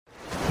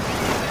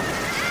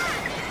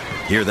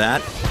Hear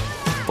that?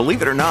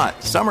 Believe it or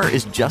not, summer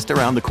is just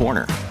around the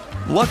corner.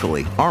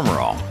 Luckily, Armor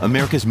All,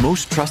 America's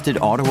most trusted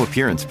auto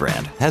appearance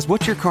brand, has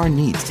what your car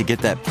needs to get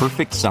that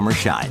perfect summer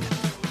shine.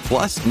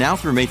 Plus, now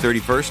through May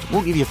 31st,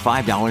 we'll give you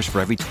 $5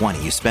 for every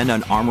 $20 you spend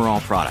on Armor All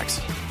products.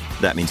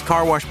 That means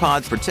car wash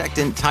pods,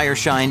 protectant, tire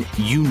shine,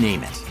 you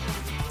name it.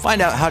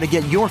 Find out how to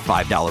get your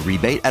 $5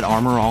 rebate at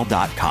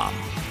armorall.com.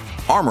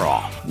 Armor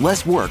All,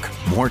 less work,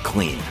 more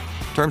clean.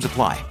 Terms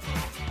apply.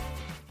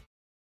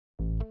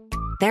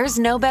 There's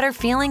no better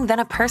feeling than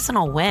a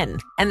personal win,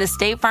 and the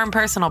State Farm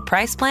Personal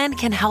Price Plan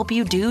can help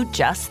you do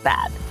just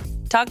that.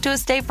 Talk to a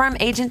State Farm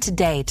agent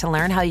today to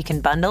learn how you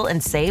can bundle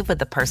and save with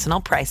the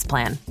Personal Price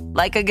Plan.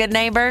 Like a good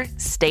neighbor,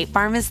 State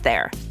Farm is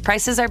there.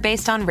 Prices are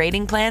based on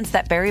rating plans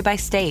that vary by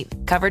state.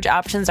 Coverage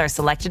options are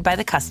selected by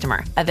the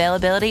customer.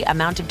 Availability,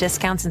 amount of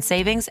discounts and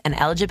savings,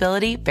 and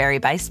eligibility vary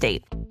by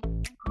state.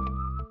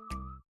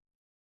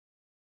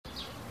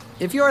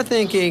 If you're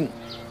thinking,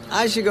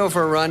 I should go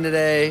for a run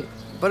today,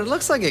 but it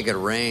looks like it could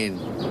rain,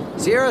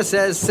 Sierra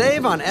says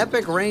save on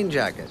Epic rain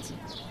jackets.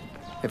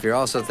 If you're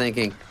also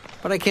thinking,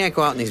 but I can't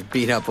go out in these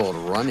beat-up old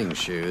running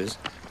shoes,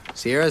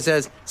 Sierra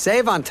says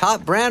save on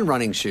top brand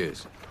running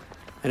shoes.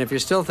 And if you're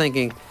still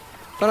thinking,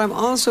 but I'm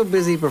also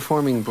busy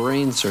performing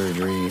brain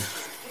surgery,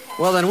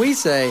 well, then we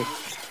say,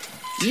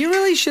 you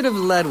really should have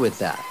led with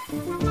that.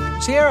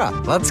 Sierra,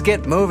 let's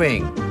get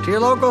moving to your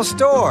local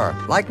store,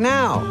 like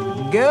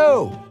now.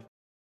 Go!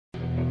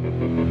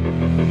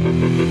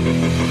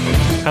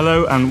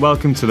 Hello and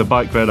welcome to the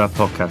Bike Radar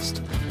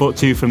podcast, brought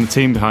to you from the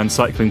team behind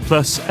Cycling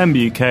Plus,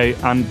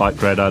 MBUK and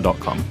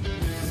BikeRadar.com.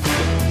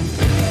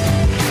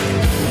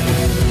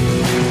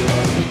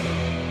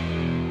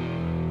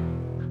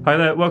 Hi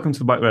there, welcome to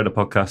the Bike Radar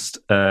podcast.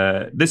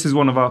 This is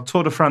one of our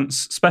Tour de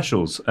France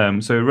specials.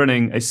 So we're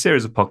running a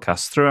series of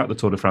podcasts throughout the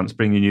Tour de France,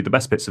 bringing you the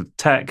best bits of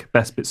tech,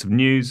 best bits of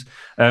news,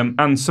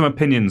 and some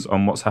opinions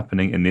on what's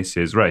happening in this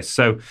year's race.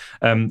 So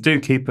do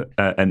keep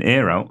an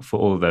ear out for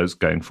all of those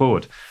going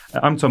forward.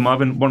 I'm Tom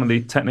Marvin, one of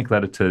the technical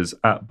editors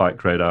at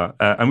Bike Radar,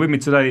 and with me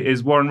today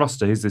is Warren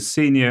Roster. He's the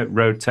senior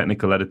road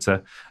technical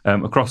editor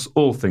across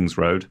all things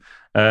road.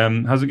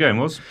 How's it going,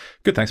 Woz?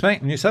 Good, thanks,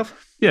 mate. And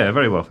yourself? Yeah,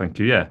 very well, thank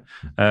you. Yeah.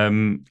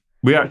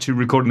 We're actually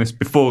recording this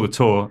before the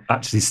tour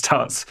actually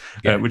starts,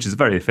 which is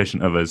very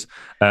efficient of us.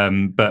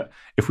 But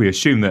if we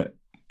assume that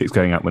it's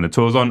going out when the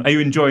tour's on, are you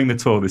enjoying the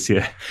tour this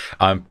year?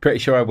 I'm pretty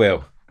sure I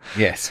will.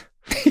 Yes.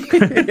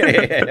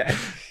 Yeah.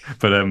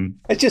 But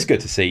it's just good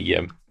to see,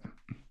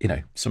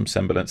 some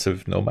semblance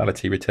of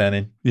normality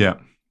returning. Yeah.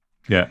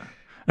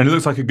 And it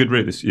looks like a good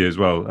route this year as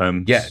well.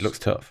 Yeah, it looks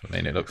tough. I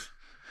mean, it looks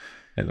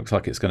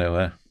like it's going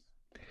to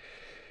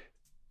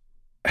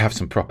have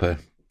some proper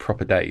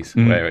days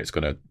where it's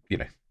going to,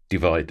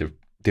 divide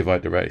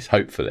the race.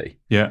 Hopefully,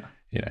 yeah.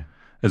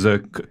 There's a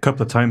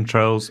couple of time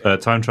trials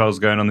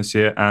going on this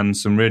year, and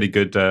some really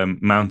good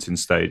mountain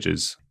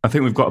stages. I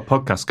think we've got a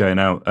podcast going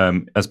out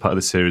as part of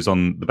the series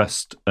on the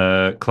best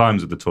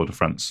climbs of the Tour de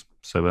France.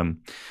 So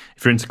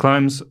if you're into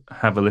climbs,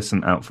 have a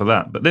listen out for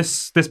that. But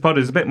this pod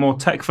is a bit more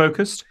tech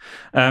focused.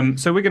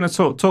 So we're going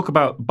to talk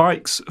about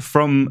bikes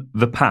from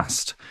the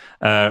past,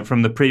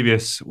 from the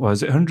previous,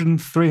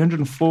 103,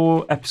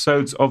 104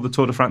 episodes of the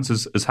Tour de France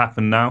has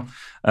happened now.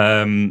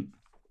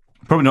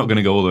 Probably not going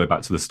to go all the way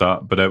back to the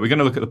start, but we're going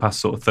to look at the past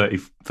sort of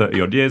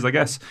 30 odd years, I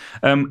guess,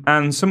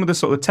 and some of the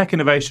sort of tech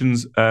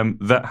innovations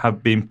that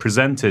have been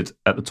presented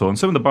at the Tour, and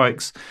some of the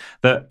bikes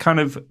that kind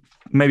of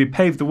maybe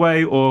paved the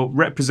way or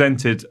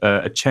represented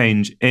a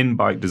change in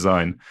bike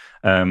design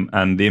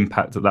and the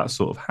impact that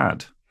sort of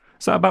had.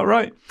 Is that about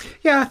right?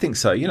 Yeah, I think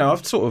so.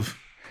 I've sort of...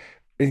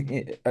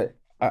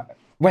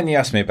 when you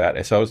asked me about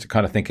this, I was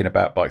kind of thinking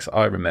about bikes that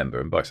I remember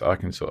and bikes that I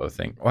can sort of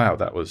think, wow,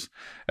 that was...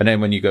 And then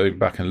when you go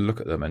back and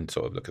look at them and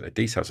sort of look at the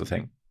details, I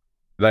think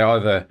they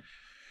either...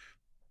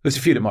 There's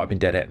a few that might have been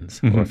dead ends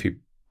or a few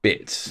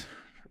bits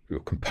or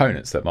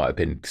components that might have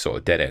been sort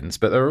of dead ends,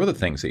 but there are other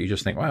things that you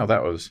just think, wow,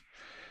 that was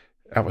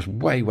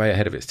way, way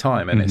ahead of its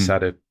time, and it's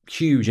had a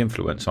huge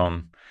influence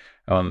on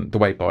the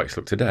way bikes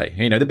look today.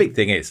 The big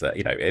thing is that,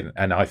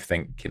 and I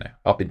think,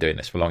 I've been doing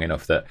this for long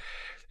enough that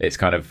it's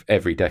kind of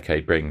every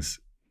decade brings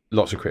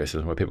lots of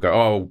criticism where people go, oh,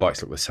 all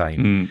bikes look the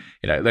same.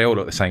 They all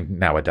look the same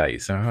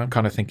nowadays. So I'm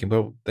kind of thinking,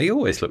 well, they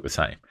always look the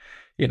same.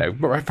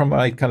 Right from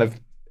my kind of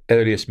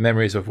earliest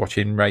memories of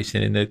watching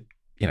racing in the,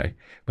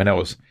 when I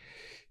was,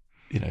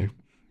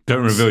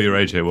 Don't reveal your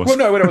age here, Woz. Well,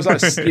 no, when I was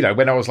like,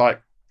 when I was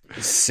like,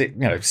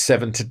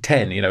 7 to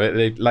 10, at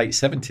the late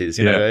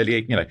 70s,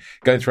 early,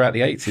 going throughout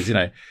the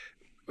 80s,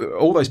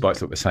 all those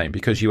bikes look the same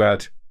because you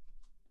had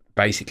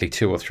basically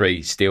 2 or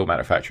 3 steel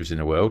manufacturers in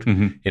the world.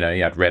 You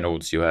had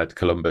Reynolds, you had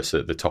Columbus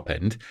at the top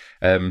end.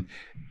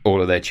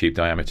 All of their tube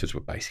diameters were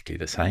basically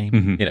the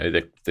same.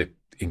 The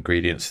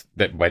ingredients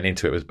that went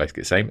into it was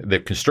basically the same. The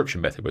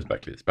construction method was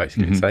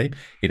basically the same.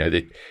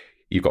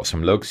 You got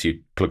some lugs,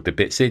 you plugged the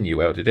bits in, you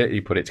welded it,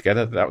 you put it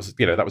together. That was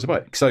a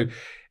bike. So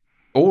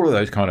all of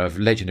those kind of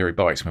legendary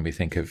bikes, when we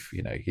think of,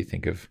 you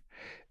think of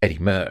Eddie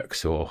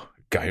Merckx or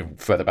going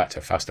further back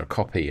to Fausto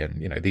Coppi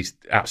and, these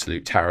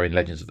absolute towering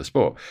legends of the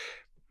sport,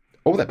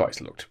 all their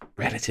bikes looked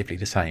relatively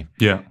the same.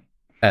 Yeah.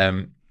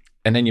 And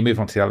then you move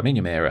on to the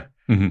aluminium era.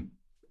 Mm-hmm.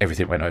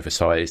 Everything went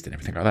oversized and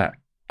everything like that.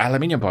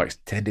 Aluminium bikes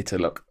tended to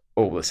look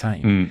all the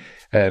same.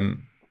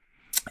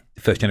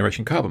 First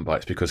generation carbon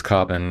bikes, because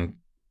carbon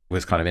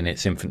was kind of in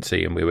its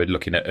infancy, and we were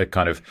looking at a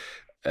kind of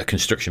a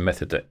construction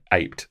method that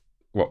aped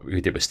what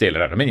we did with steel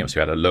and aluminium. So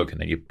you had a lug, and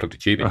then you plugged a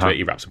tube into it,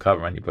 you wrapped some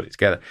carbon around, you put it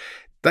together.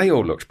 They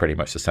all looked pretty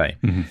much the same.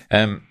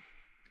 Mm-hmm.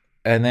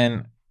 And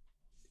then,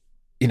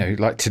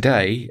 like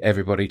today,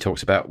 everybody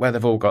talks about, well,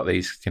 they've all got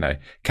these,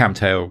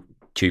 camtail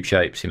tube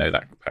shapes,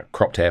 that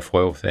cropped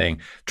airfoil thing,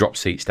 drop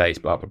seat stays,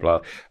 blah, blah, blah.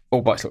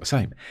 All bikes look the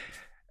same.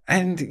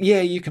 And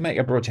yeah, you can make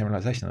a broad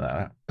generalization of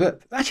that,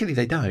 but actually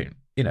they don't.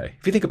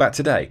 If you think about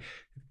today,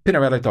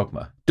 Pinarello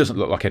Dogma doesn't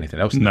look like anything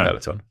else in the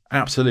Peloton.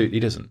 Absolutely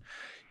doesn't.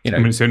 I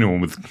mean, it's the only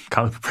one with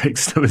caliper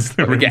brakes still, isn't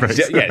it?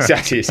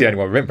 Exactly. It's the only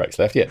one with rim brakes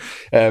left, yeah.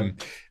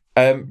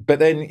 But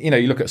then,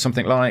 you look at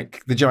something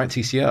like the Giant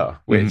TCR,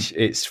 which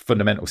its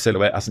fundamental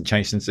silhouette hasn't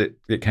changed since it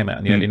came out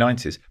in the early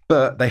 90s,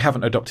 but they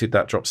haven't adopted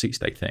that drop seat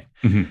stay thing,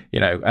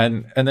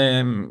 and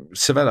then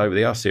Cervelo,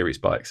 the R Series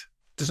bikes,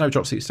 there's no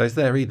drop seat stays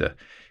there either.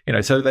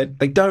 So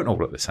they don't all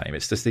look the same.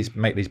 It's just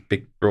make these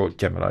big, broad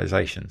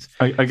generalizations.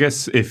 I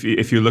guess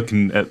if you're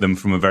looking at them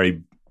from a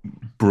very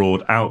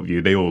broad out view,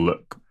 they all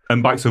look,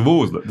 and bikes have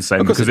always looked the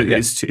same because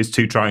it's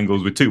two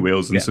triangles with two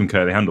wheels and some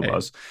curly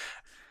handlebars.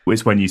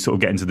 It's when you sort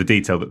of get into the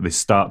detail that they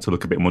start to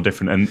look a bit more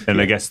different.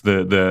 And I guess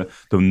the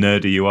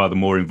nerdier you are, the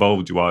more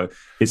involved you are,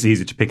 it's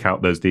easy to pick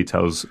out those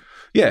details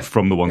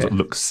from the ones that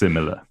look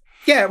similar.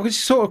 Yeah, which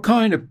sort of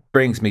kind of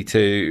brings me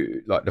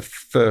to like the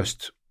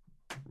first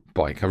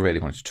bike I really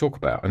wanted to talk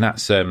about, and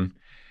that's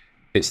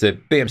it's the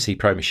BMC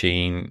Pro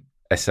Machine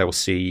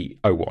SLC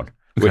 01,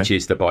 which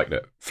is the bike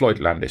that Floyd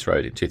Landis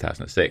rode in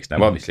 2006.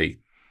 Now, obviously,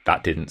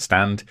 that didn't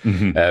stand.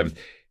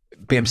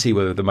 BMC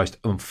were the most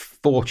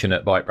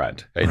unfortunate bike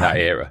brand in that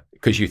era,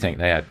 because you think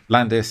they had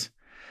Landis,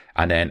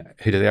 and then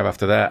who did they have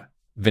after that?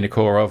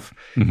 Vinokurov.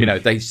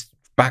 They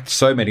backed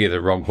so many of the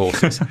wrong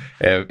horses.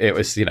 It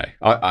was,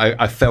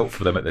 I felt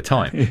for them at the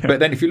time. Yeah. But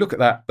then if you look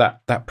at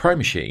that Pro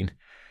Machine,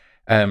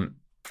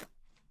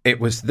 it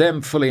was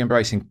them fully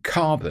embracing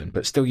carbon,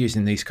 but still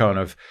using these kind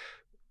of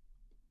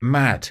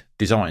mad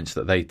designs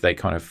that they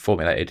kind of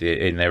formulated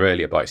in their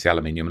earlier bikes, the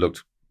aluminium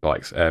looked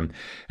bikes. And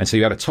so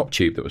you had a top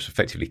tube that was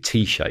effectively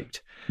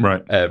T-shaped.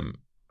 Right.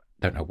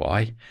 Don't know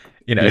why,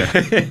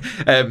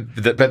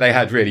 but they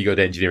had really good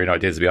engineering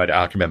ideas behind it.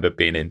 I can remember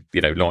being in,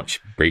 launch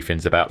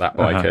briefings about that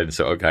bike and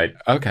sort of going,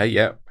 okay,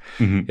 yeah,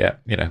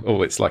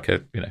 it's like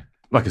a,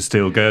 like a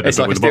steel girder. It's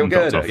like a steel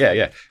girder,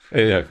 yeah.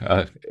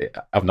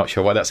 I'm not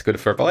sure why that's good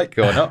for a bike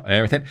or not and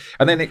everything.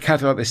 And then it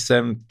had like this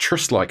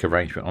truss-like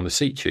arrangement on the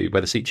seat tube,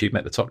 where the seat tube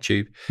met the top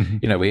tube.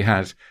 We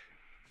had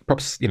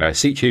props, a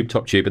seat tube,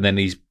 top tube, and then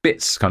these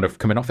bits kind of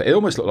coming off it. It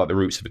almost looked like the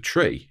roots of a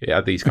tree. It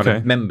had these kind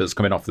of members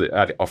coming off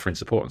offering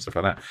support and stuff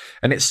like that.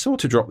 And it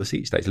sort of dropped the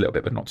seat stays a little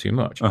bit, but not too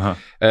much.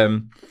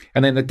 And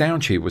then the down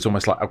tube was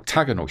almost like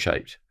octagonal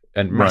shaped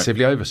and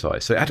massively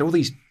oversized. So it had all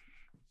these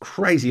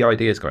crazy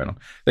ideas going on.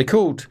 They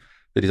called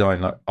the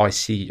design like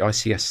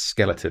ICS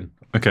skeleton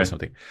or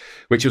something,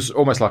 which was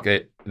almost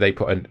like they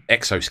put an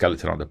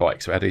exoskeleton on the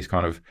bike. So it had these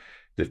kind of,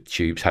 the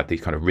tubes had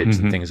these kind of ribs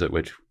and things that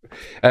would,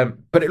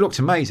 but it looked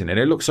amazing, and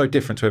it looked so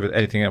different to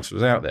anything else that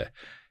was out there.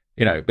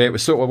 But it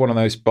was sort of one of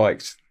those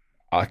bikes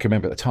I can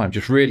remember at the time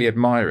just really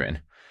admiring,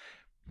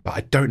 but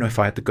I don't know if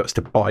I had the guts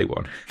to buy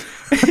one.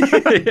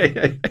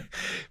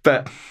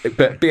 But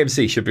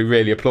BMC should be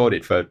really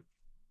applauded for,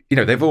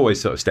 they've always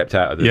sort of stepped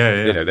out of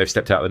the, they've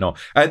stepped out of the norm.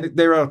 And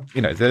there are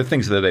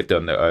things that they've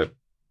done that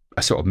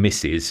are sort of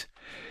misses.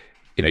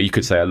 You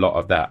could say a lot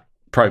of that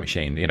Pro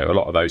Machine, a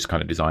lot of those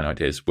kind of design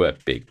ideas were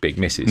big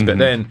misses. But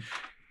then,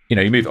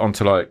 you move on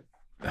to like,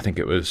 I think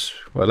it was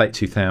late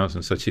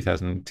 2000, so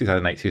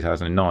 2008,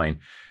 2009,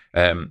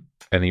 and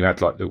you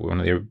had like one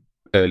of the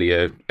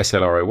earlier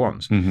SLR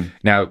 01s.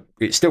 Now,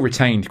 it still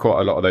retained quite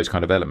a lot of those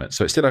kind of elements.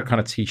 So it's still a kind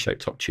of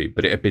T-shaped top tube,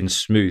 but it had been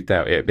smoothed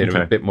out. It had been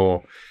a bit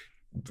more,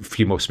 a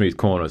few more smooth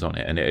corners on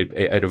it, and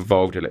it had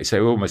evolved a little,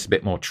 so almost a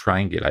bit more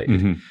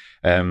triangulated.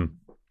 And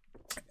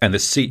the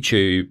seat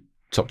tube,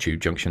 top tube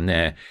junction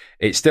there,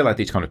 it still had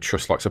these kind of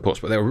truss-like supports,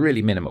 but they were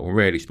really minimal,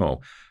 really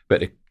small. But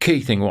the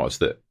key thing was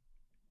that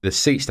the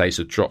seat stays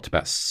had dropped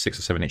about 6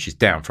 or 7 inches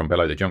down from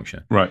below the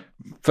junction. Right.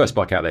 First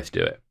bike out there to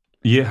do it.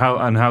 Yeah, how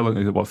long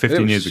is it? What,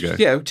 15 years ago?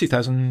 Yeah,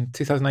 2008,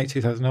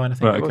 2009, I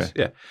think it was.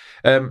 Yeah.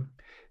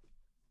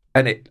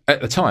 And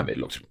at the time, it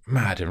looked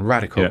mad and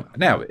radical. Yeah.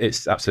 Now,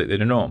 it's absolutely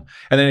the norm.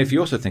 And then if you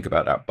also think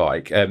about that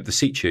bike, the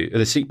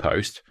seat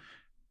post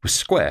was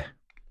square.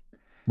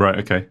 Right,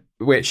 okay.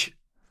 Which,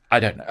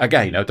 I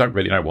don't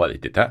really know why they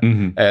did that.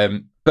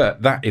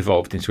 But that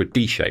evolved into a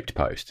D-shaped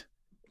post.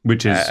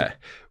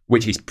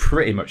 Which is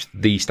pretty much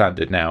the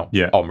standard now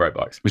on road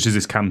bikes. Which is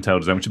this camtail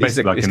design, which is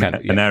basically like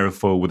an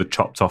aerofoil with a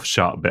chopped off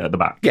sharp bit at the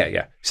back.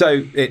 Yeah.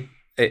 So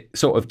it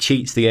sort of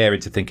cheats the air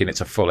into thinking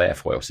it's a full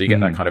airfoil. So you get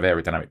that kind of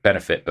aerodynamic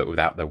benefit, but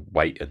without the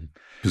weight. And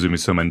presumably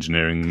some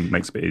engineering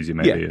makes it a bit easier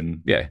maybe.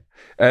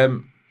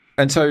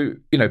 And so,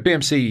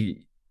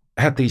 BMC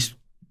had these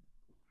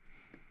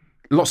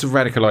lots of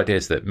radical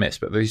ideas that miss,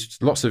 but there's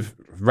lots of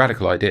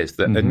radical ideas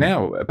that are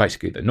now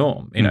basically the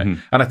norm, you know.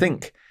 And I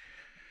think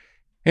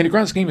in the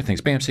grand scheme of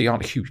things, BMC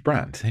aren't a huge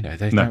brand. You know,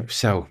 they don't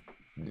sell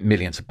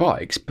millions of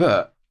bikes,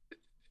 but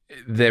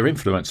their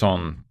influence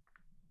on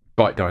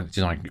bike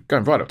design,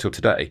 going right up till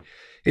today,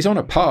 is on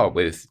a par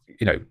with,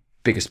 you know,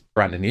 biggest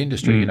brand in the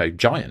industry, you know,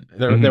 Giant.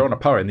 They're on a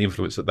par in the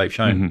influence that they've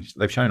shown.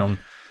 They've shown on.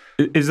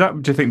 Is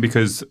that, do you think,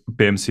 because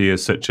BMC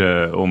is such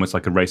a almost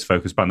like a race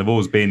focused brand? They've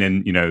always been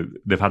in, you know,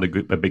 they've had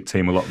a big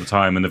team a lot of the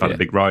time, and they've had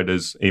big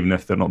riders, even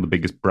if they're not the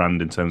biggest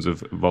brand in terms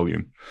of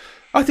volume.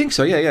 I think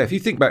so. Yeah. If you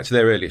think back to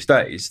their earliest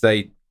days,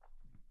 they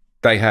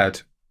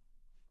had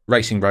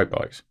racing road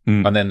bikes,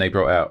 and then they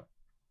brought out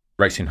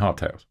racing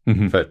hardtails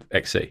for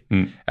XC,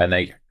 and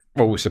they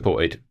always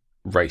supported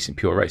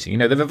pure racing. You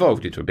know, they've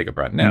evolved into a bigger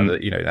brand now.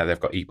 That, you know, now they've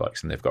got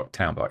e-bikes and they've got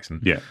town bikes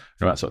and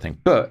all that sort of thing.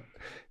 But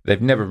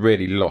they've never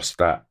really lost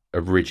that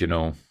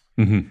original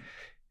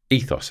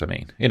ethos. I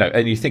mean, you know,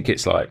 and you think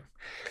it's like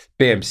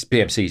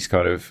BMC's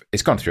kind of,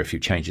 it's gone through a few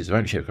changes of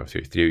ownership,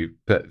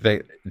 but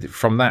they,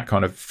 from that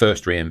kind of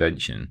first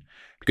reinvention,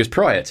 because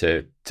prior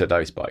to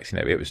those bikes, you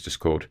know, it was just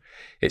called,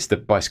 it's the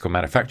Bicycle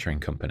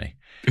Manufacturing Company.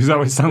 Is that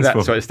what it stands for?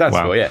 That's what it stands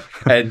for, yeah.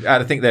 And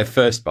I think their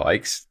first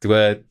bikes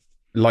were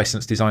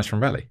licensed designs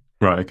from Raleigh.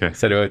 Right, okay.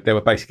 So they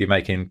were basically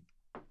making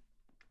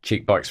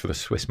cheap bikes for the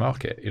Swiss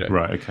market, you know.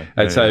 Right, okay.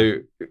 And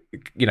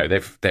you know,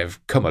 they've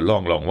come a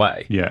long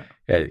way. Yeah.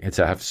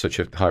 To have such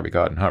a high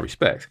regard and high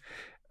respect.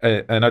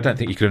 And I don't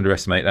think you could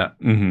underestimate that,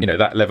 you know,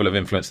 that level of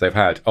influence they've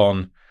had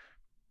on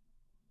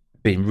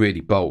being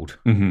really bold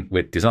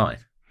with design.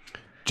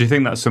 Do you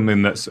think that's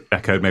something that's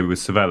echoed maybe with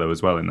Cervelo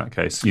as well in that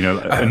case? You know,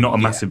 not a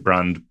massive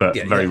brand, but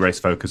very race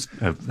focused,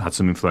 have had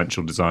some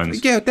influential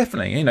designs. Yeah,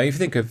 definitely. You know, if you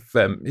think of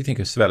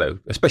Cervelo,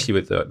 especially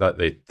with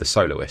the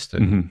Soloist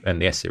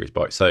and the S series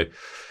bikes, so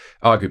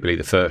arguably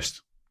the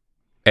first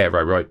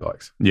aero road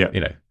bikes. Yeah,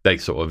 you know, they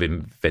sort of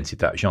invented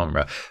that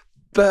genre.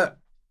 But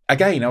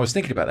again, I was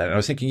thinking about that, and I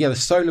was thinking, the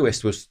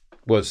Soloist was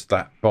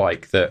that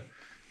bike that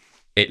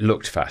it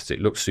looked fast, it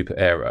looked super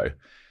aero,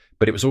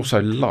 but it was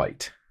also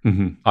light.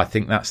 I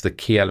think that's the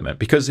key element,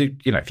 because, you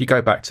know, if you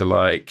go back to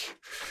like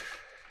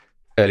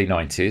early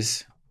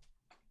 90s,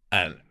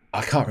 and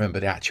I can't remember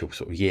the actual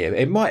sort of year,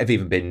 it might have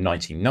even been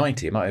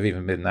 1990, it might have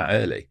even been that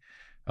early,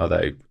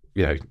 although,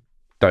 you know,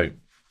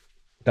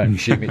 don't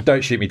shoot me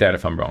down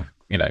if I'm wrong,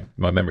 you know,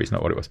 my memory's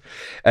not what it was.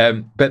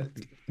 But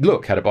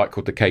Look had a bike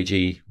called the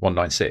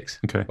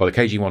KG196, or the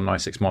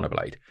KG196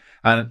 monoblade,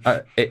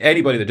 and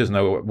anybody that doesn't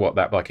know what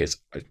that bike is,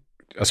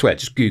 I swear,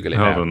 just Google it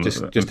now.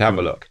 Just have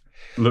a look.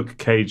 Look,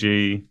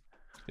 KG...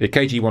 The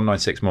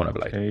KG196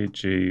 monoblade.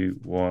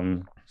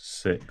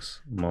 KG196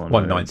 mono...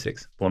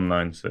 196.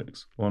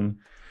 196.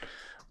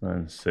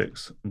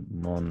 196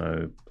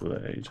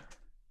 monoblade.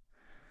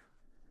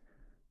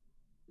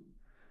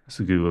 That's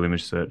a Google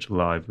image search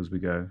live as we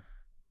go.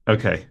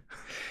 Okay.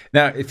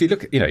 Now, if you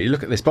look at, you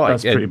look at this bike...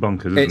 That's pretty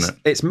bonkers, isn't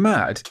it? It's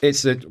mad.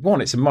 It's a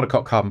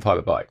monocoque carbon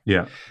fibre bike.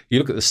 Yeah. You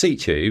look at the seat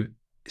tube,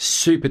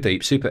 super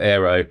deep, super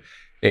aero.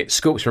 It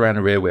sculpts around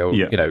the rear wheel,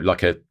 you know,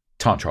 like a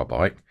time trial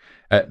bike.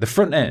 The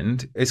front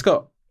end, it's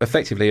got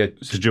effectively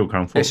it's a dual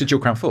crown fork. It's a dual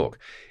crown fork,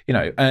 you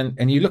know,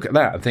 and you look at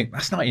that and think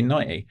that's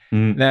 1990.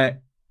 Now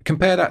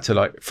compare that to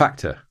like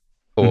Factor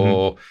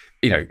or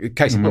you know,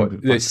 case in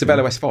point, the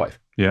Cervelo S5.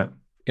 Yeah,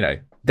 you know,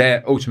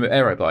 their ultimate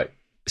aero bike.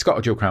 It's got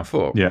a dual crown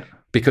fork. Yeah,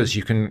 because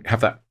you can have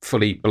that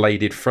fully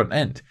bladed front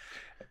end.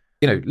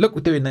 You know, look,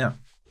 we're doing that.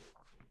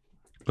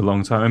 A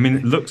long time. I mean,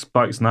 it looks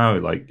bikes now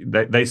like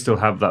they still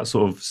have that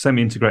sort of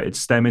semi-integrated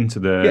stem into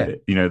the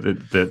you know,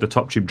 the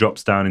top tube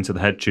drops down into the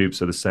head tube,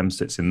 so the stem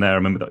sits in there. I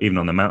remember that even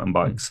on the mountain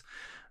bikes.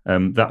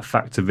 That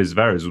Factor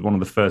Visveras was one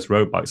of the first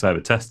road bikes I ever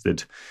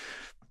tested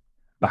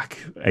back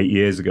 8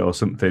 years ago or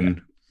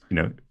something. You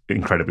know,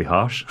 incredibly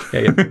harsh.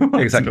 Yeah,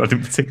 exactly. I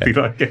didn't particularly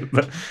like it,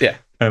 but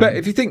but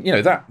if you think, you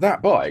know,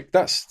 that bike,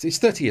 it's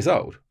 30 years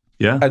old.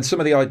 Yeah, and some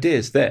of the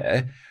ideas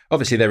there.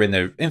 Obviously, they're in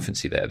their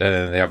infancy there.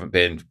 They haven't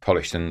been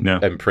polished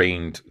and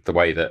preened the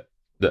way that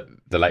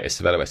the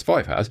latest Cervelo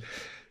S5 has.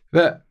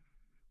 But,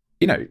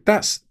 you know,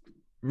 that's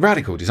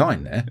radical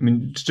design there. I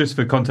mean, just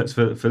for context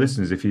for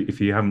listeners, if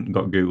you haven't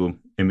got Google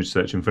image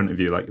search in front of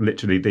you, like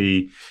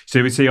literally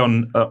so we see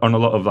on a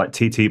lot of like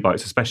TT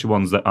bikes, especially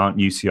ones that aren't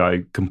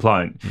UCI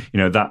compliant, you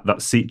know,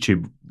 that seat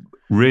tube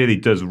really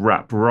does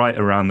wrap right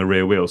around the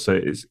rear wheel. So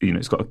it's, you know,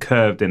 it's got a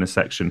curved inner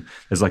section.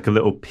 There's like a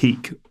little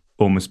peak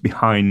almost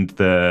behind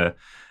the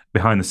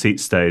seat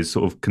stays,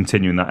 sort of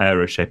continuing that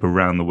aero shape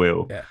around the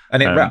wheel. Yeah,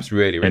 and it wraps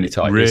really, really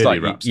tight. Really it's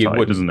like wraps you tight,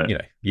 wouldn't, doesn't it?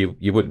 You know,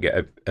 you wouldn't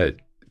get a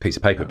piece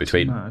of paper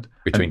between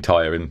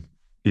tyre and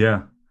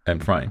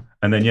frame.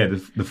 And then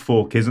the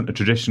fork isn't a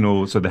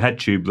traditional. So the head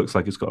tube looks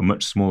like it's got a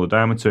much smaller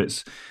diameter.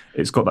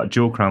 It's got that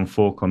dual crown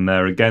fork on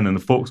there again, and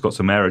the fork's got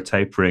some aero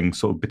tapering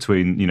sort of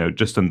between, you know,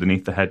 just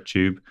underneath the head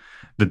tube.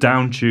 The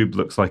down tube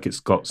looks like it's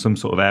got some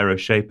sort of aero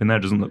shape in there.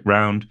 It doesn't look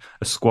round.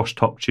 A squash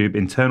top tube,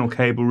 internal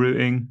cable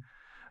routing.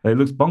 It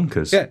looks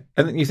bonkers. Yeah,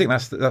 and you think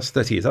that's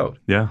 30 years old.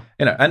 Yeah,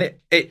 you know, and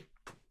it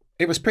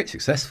it was pretty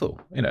successful,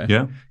 you know.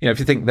 Yeah. You know, if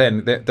you think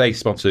then they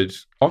sponsored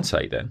Once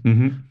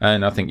then,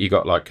 and I think you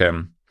got like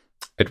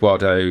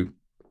Eduardo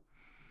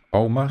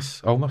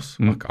Olmos.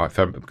 If I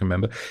can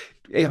remember.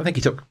 I think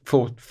he took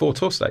four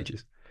tour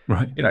stages.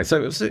 Right. You know,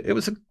 so it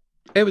was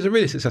a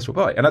really successful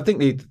bike, and I think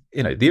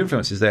the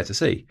influence is there to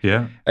see.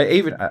 Yeah.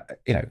 Even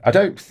you know, I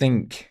don't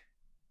think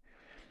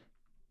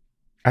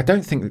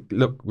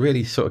look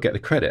really sort of get the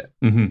credit.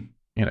 Mm-hmm.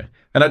 You know,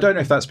 and I don't know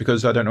if that's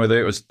because I don't know whether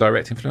it was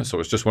direct influence or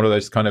it's just one of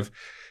those kind of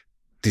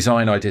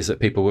design ideas that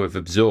people have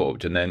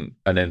absorbed and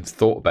then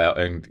thought about,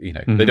 and you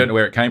know, they don't know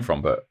where it came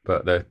from, but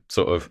they're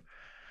sort of.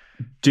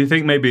 Do you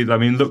think maybe? I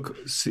mean, look,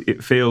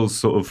 it feels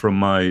sort of from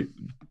my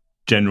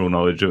general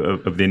knowledge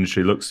of the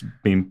industry, looks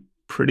being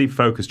pretty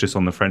focused just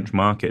on the French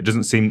market. It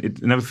doesn't seem.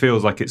 It never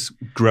feels like it's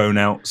grown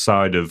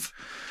outside of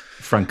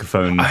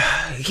francophone.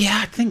 Yeah,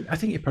 I think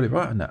you're probably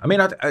right on that. I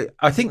mean,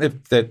 I think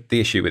the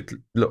issue with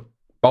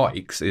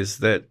bikes is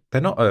that they're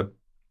not a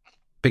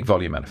big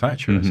volume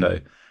manufacturer, so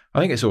I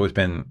think it's always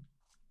been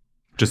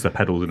just the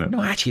pedals, isn't it?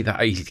 Not actually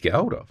that easy to get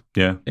hold of.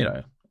 Yeah, you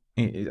know,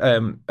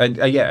 and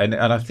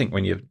I think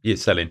when you're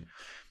selling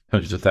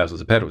hundreds of thousands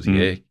of pedals a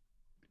year,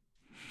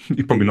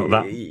 you're probably not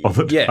that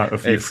bothered. Yeah, about a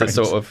few it's friends.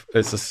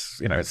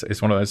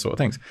 It's one of those sort of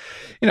things,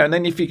 you know. And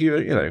then if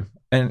you know,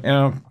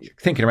 and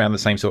thinking around the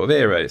same sort of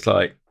era, it's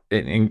like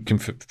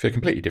for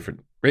completely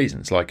different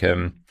reasons. Like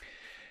Greg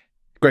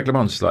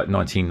LeMond's like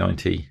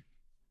 1990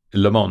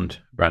 Le Monde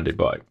branded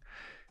bike,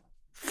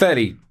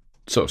 fairly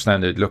sort of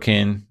standard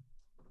looking,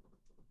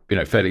 you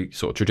know, fairly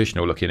sort of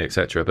traditional looking,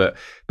 etc.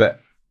 But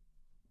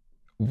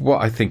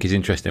what I think is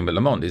interesting with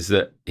Le Monde is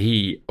that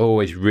he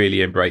always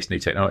really embraced new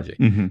technology.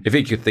 If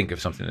he could think of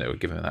something that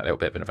would give him that little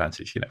bit of an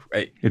advantage, you know,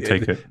 he'd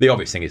take it. The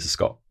obvious thing is the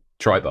Scott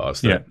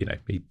tri-bars that, you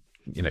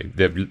know,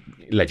 they've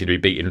legendary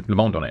beating Le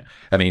Monde on it.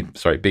 I mean,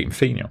 sorry, beating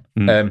Fignon.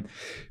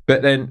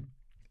 But then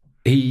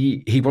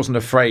he wasn't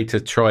afraid to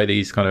try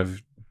these kind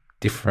of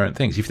different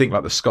things. You think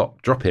like the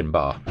Scott drop-in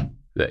bar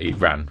that he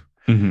ran,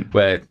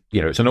 where,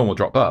 you know, it's a normal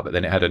drop bar, but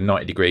then it had a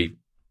 90-degree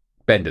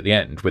bend at the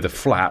end with a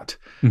flat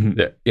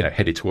that, you know,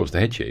 headed towards the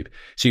head tube.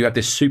 So you had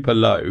this super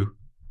low,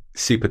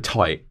 super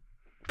tight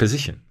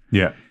position.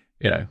 Yeah.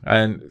 You know,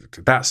 and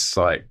that's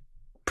like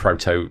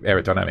proto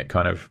aerodynamic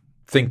kind of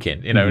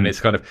thinking, you know, and it's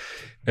kind of,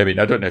 I mean,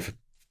 I don't know if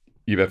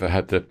you've ever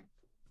had the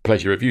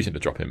pleasure of using the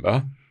drop-in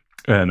bar.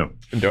 No.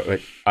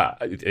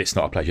 It's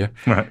not a pleasure.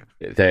 Right.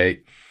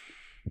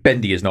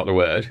 Bendy is not the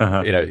word.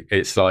 You know,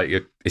 it's like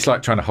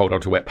trying to hold on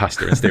to wet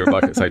pasta and steer a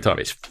bike at the same time.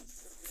 It's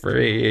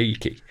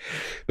freaky,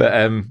 but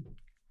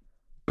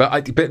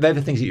they're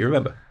the things that you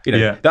remember. You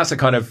know, that's a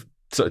kind of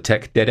sort of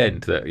tech dead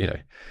end that, you know,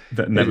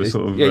 that never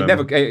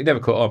it never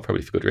caught on,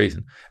 probably for good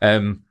reason.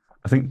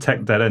 I think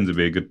Tech Dead Ends would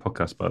be a good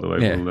podcast, by the way.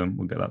 Yeah.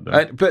 We'll get that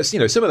done. But you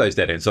know, some of those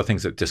dead ends are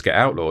things that just get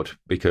outlawed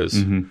because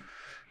you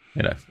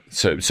know,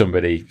 so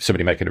somebody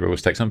making the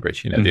rules takes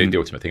umbrage. You know, the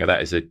ultimate thing of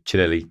that is a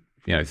Cinelli,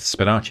 you know,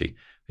 Spinaci.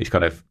 These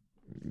kind of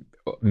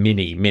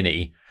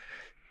mini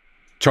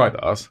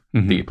tri-bars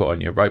that you put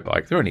on your road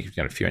bike. They're only, you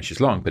know, a few inches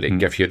long, but it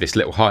gives you this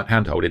little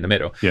handhold in the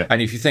middle. Yeah.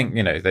 And if you think,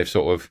 you know, they've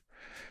sort of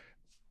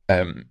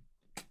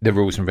the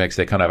rules and regs,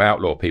 they kind of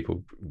outlaw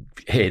people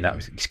here now.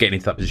 It's getting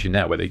into that position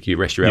now where you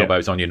rest your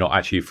elbows on, you're not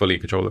actually fully in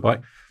control of the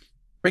bike.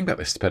 Bring back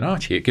the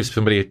Spinaci. It gives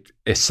somebody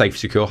a safe,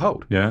 secure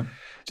hold. Yeah.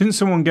 Didn't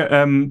someone get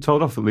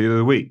told off the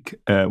other week,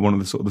 one of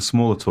the sort of the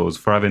smaller tours,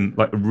 for having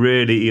like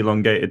really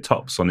elongated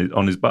tops on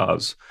his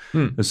bars?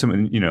 There's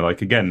something, you know,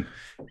 like, again,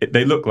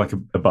 they look like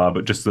a bar,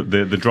 but just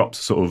the drops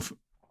are sort of,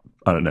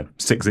 I don't know,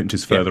 6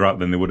 inches further out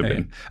than they would have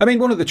been. I mean,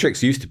 one of the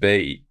tricks used to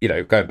be, you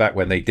know, going back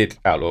when they did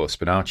outlaw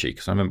Spinaci,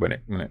 because I remember when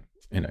it,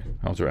 you know,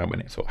 I was around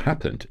when it sort of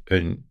happened,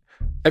 and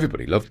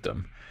everybody loved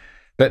them.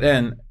 But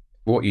then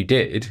what you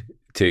did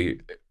to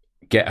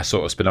get a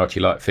sort of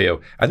Spinaci-like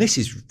feel, and this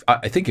is,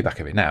 I think back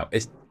of it now,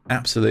 it's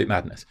absolute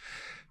madness.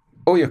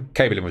 All your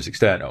cabling was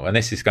external, and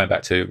this is going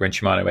back to when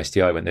Shimano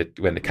STI,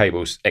 when the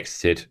cables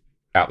exited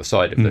out the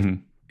side of the,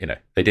 you know,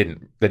 they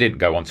didn't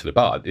go onto the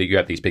bar. You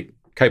had these big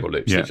cable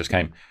loops that just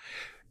came. You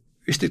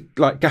used to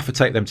like gaffer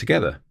tape them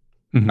together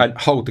and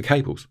hold the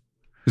cables.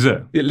 Is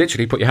it? You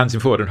literally put your hands in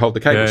forward and hold the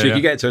cables. So if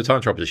you get into a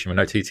time trial position with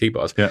no TT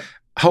bars,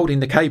 holding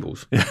the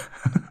cables.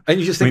 And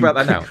you just think about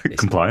that now.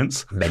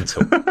 Compliance.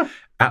 Mental.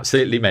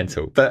 Absolutely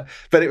mental. But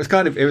it was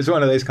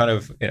one of those kind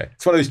of, you know,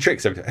 it's one of those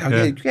tricks of,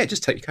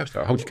 just take your cables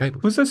out, hold your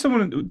cables. Was there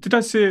someone, did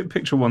I see a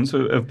picture once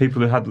of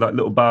people who had like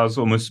little bars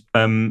almost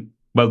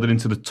welded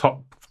into the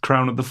top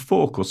crown of the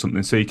fork or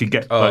something, so you could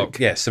get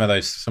some of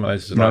those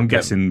like, I'm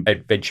guessing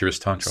adventurous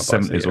time trial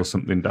 70s or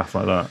something daft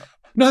like that.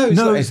 No, it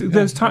was in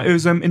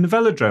the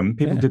velodrome.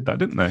 People did that,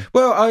 didn't they?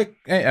 Well,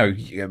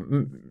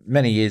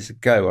 many years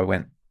ago, I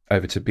went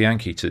over to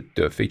Bianchi to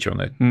do a feature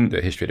on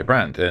the history of the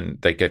brand,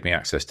 and they gave me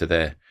access to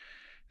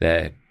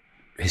their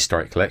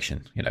historic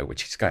collection. You know,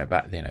 which is going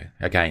back. You know,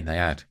 again, they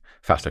had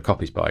Faster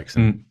Copies bikes,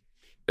 and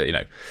you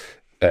know,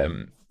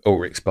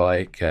 Ulrich's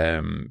bike,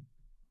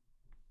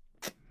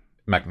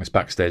 Magnus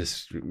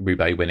Backsted's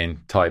Roubaix winning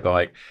Thai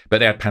bike, but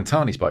they had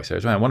Pantani's bikes there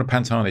as well. And one of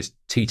Pantani's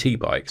TT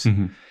bikes.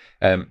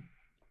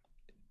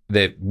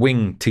 the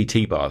wing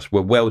TT bars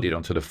were welded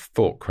onto the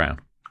fork crown.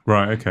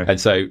 Right, okay. And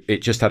so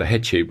it just had a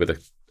head tube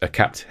with a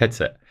capped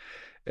headset.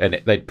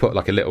 And they'd put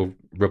like a little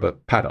rubber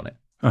pad on it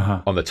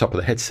on the top of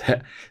the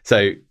headset.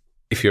 So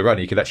if you're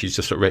running, you could actually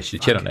just sort of rest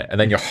your chin on it. And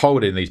then you're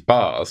holding these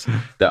bars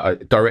that are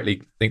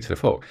directly linked to the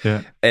fork.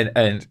 Yeah.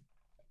 And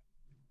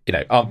you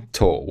know, I'm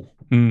tall.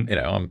 You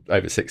know, I'm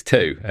over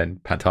 6'2",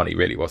 and Pantani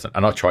really wasn't.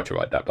 And I tried to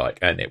ride that bike,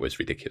 and it was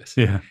ridiculous.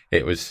 Yeah.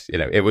 It was, you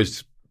know, it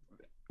was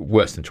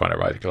worse than trying to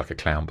ride like a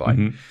clown bike.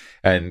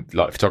 And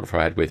like the photographer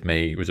I had with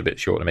me was a bit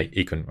shorter than me.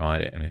 He couldn't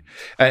ride it.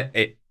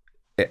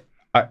 And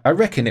I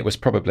reckon it was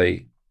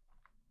probably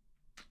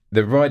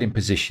the riding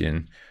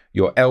position.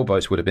 Your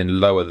elbows would have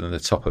been lower than the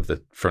top of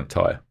the front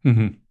tyre.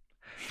 Right.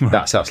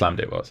 That's how slammed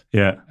it was.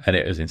 Yeah. And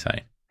it was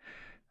insane.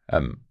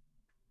 And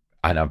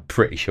I'm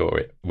pretty sure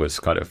it was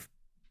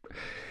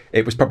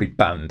it was probably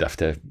banned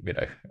after, you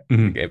know,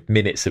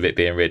 minutes of it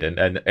being ridden.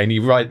 And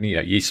you ride, you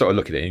know, you sort of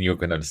look at it and you're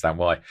going to understand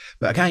why.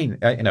 But again,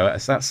 you know,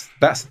 that's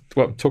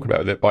what I'm talking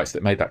about, the bikes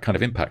that made that kind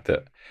of impact,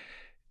 that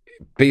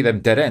be them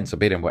dead ends or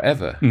be them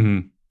whatever.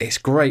 It's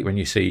great when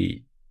you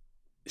see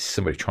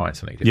somebody trying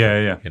something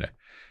different. Yeah. You know,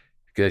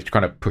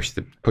 trying to push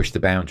the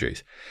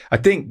boundaries. I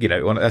think, you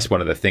know, that's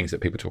one of the things that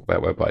people talk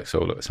about where bikes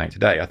all look the same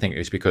today. I think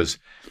it's because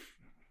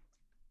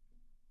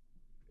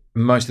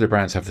most of the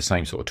brands have the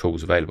same sort of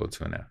tools available to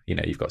them now. You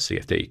know, you've got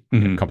CFD,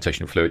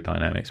 computational fluid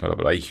dynamics, blah, blah,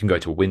 blah. You can go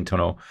to a wind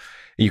tunnel.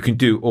 You can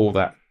do all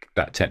that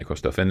technical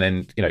stuff. And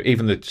then, you know,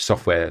 even the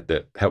software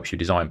that helps you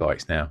design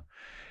bikes now,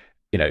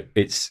 you know,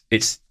 it's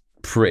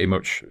pretty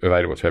much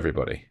available to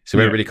everybody. So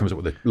everybody comes up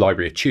with a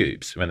library of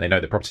tubes when they know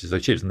the properties of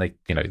those tubes, and they,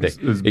 you know,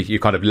 you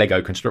kind of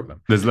Lego construct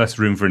them. There's less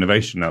room for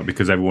innovation now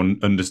because everyone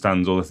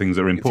understands all the things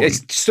that are important.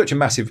 It's such a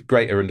massive,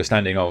 greater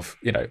understanding of,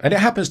 you know, and it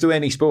happens to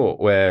any sport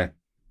where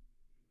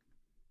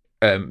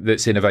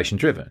that's innovation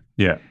driven.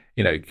 Yeah.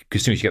 You know, because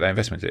as soon as you get that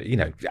investment, you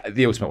know,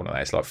 the ultimate one of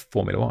that is like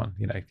Formula One.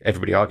 You know,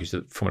 everybody argues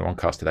that Formula One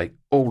cars today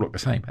all look the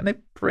same, and they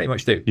pretty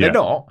much do. Yeah. They're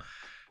not,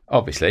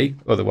 obviously,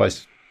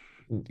 otherwise,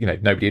 you know,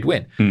 nobody would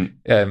win.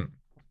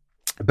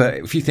 But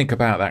if you think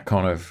about that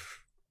kind of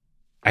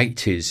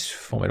 80s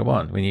Formula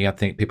One, when you had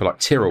people like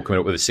Tyrrell coming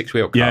up with a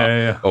 6-wheel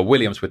car, or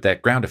Williams with their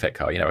ground effect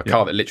car, you know, a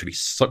car that literally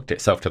sucked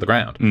itself to the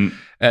ground.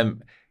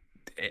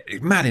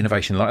 Mad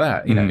innovation like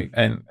that, you know,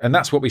 and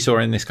that's what we saw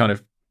in this kind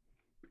of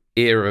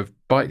era of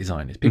bike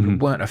design, is people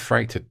weren't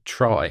afraid to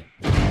try.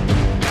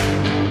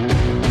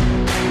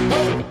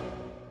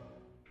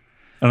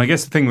 And I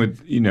guess the thing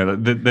with, you know,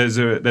 there's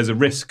a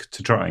risk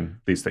to trying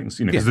these things,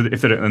 you know, because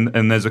if they don't,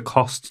 and there's a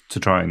cost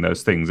to trying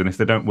those things, and if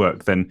they don't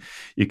work, then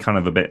you're kind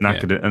of a bit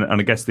knackered. And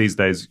I guess these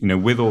days, you know,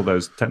 with all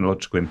those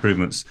technological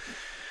improvements,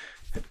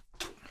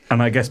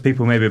 and I guess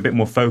people may be a bit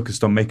more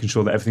focused on making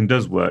sure that everything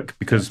does work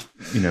because,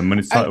 you know,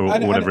 money's tight or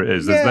whatever it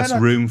is. There's less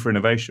room for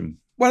innovation.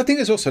 Well, I think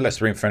there's also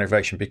less room for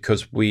innovation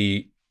because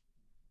we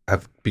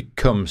have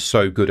become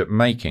so good at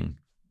making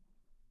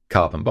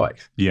carbon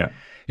bikes. Yeah.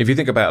 If you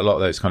think about a lot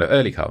of those kind of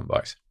early carbon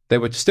bikes, they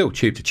were still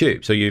tube to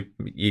tube. So you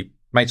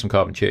made some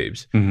carbon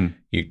tubes,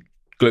 you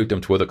glued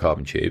them to other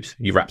carbon tubes,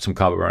 you wrapped some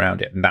carbon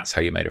around it, and that's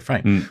how you made a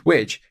frame,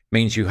 which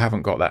means you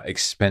haven't got that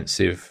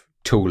expensive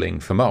tooling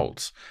for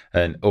molds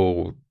and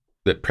all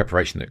the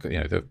preparation that, you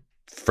know, the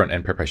front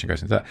end preparation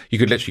goes into that. You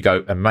could literally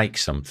go and make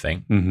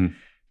something,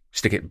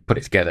 stick it, put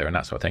it together, and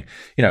that sort of thing.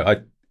 You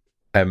know,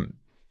 I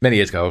many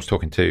years ago I was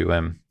talking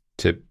to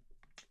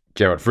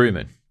Gerard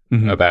Vrooman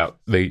about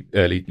the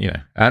early, you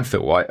know, and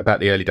Phil White about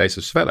the early days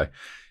of Cervelo.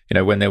 You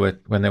know, when they were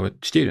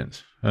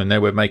students and they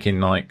were making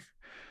like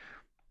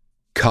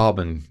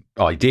carbon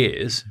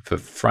ideas for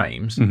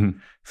frames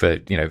for,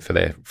 you know, for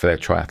their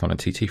triathlon and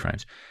TT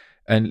frames,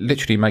 and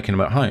literally making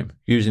them at home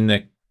using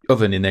their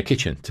oven in their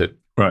kitchen to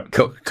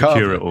cook carbon.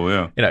 Cure it all,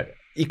 yeah. You know,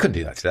 you couldn't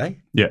do that today.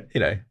 Yeah.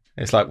 You know,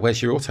 it's like,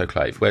 where's your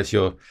autoclave? Where's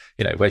your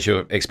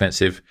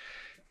expensive,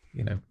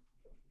 machine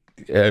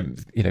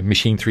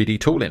 3D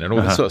tooling and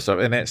all that sort of stuff?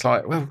 And it's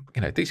like, well,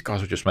 you know, these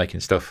guys were just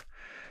making stuff,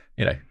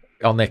 you know,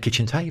 on their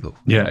kitchen table.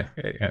 Yeah.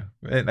 You know?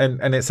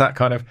 And it's that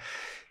kind of,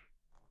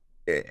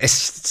 it's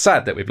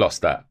sad that we've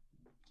lost that,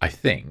 I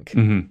think,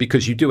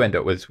 because you do end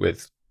up with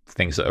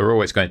things that are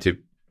always going to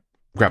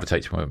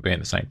gravitate to being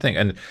the same thing.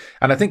 And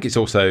I think it's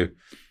also,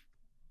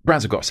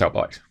 brands have got to sell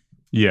bikes.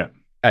 Yeah.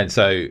 And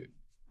so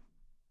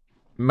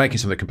making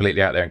something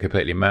completely out there and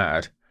completely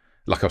mad,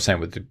 like I was saying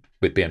with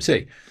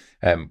BMC,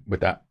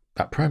 with that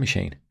Pro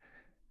machine,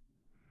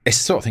 it's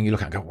the sort of thing you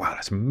look at and go, wow,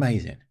 that's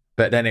amazing.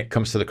 But then it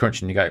comes to the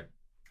crunch and you go,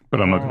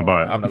 but I'm not going to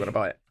buy it. I'm not going to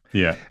buy it.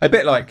 Yeah. A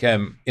bit like,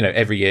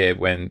 every year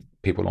when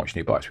people launch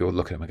new bikes, we all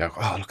look at them and go,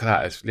 oh, look at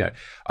that. It's, you know,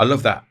 I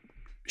love that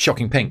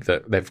shocking pink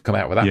that they've come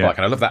out with that bike.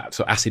 And I love that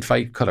sort of acid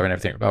fade colour and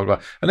everything, blah, blah,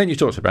 blah. And then you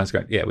talk to the brands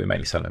going, yeah, we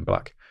mainly sell them in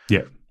black.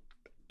 Yeah.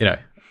 You know.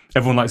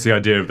 Everyone likes the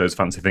idea of those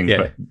fancy things,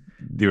 but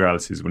the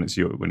reality is when it's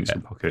your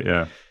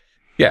pocket,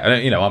 Yeah,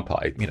 and, you know, I'm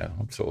party, you know,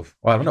 I'm sort of,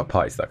 well, I'm not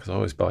party to that because I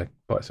always buy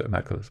certain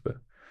mad colours, but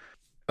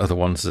other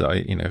ones that I,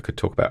 you know, could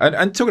talk about.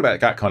 And talking about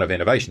that kind of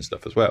innovation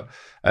stuff as well.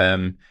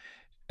 And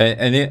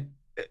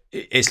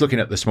it's looking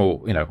at the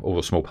small, all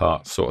the small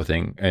parts sort of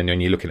thing. And when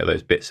you're looking at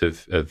those bits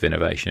of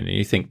innovation, and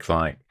you think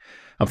I'm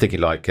thinking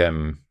like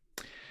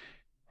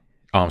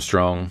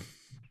Armstrong,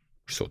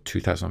 sort of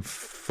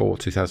 2004,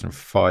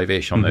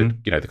 2005-ish on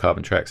the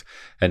carbon treks.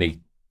 And he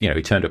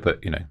turned up at,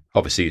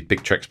 obviously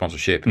big Trek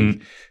sponsorship.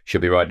 He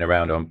should be riding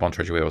around on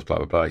Bontrager wheels, blah,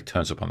 blah, blah. He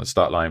turns up on the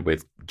start line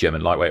with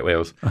German lightweight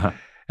wheels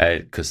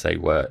because they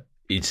were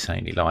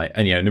insanely light.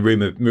 And, the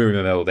rumour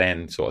mill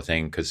then sort of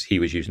thing, because he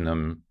was using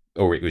them,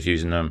 Ulrich was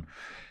using them,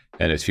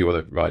 and there's a few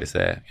other riders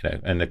there,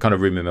 and the kind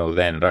of rumour mill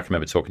then, and I can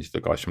remember talking to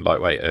the guys from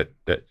Lightweight at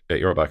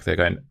Eurobike, they're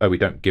going, we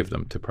don't give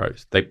them to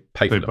pros. They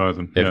pay for them. Buy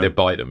them. They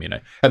buy them,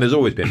 And there's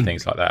always been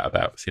things like that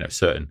about,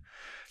 certain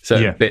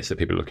bits that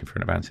people are looking for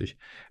an advantage.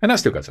 And that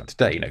still goes on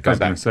today, going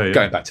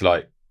back to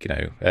like,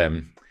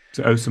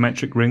 So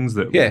asymmetric rings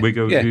that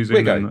Wiggo's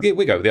using?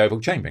 Wiggo with the oval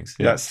chain rings.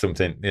 Yeah. That's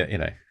something,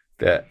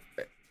 that,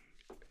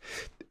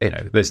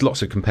 there's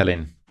lots of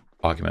compelling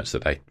arguments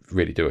that they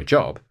really do a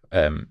job.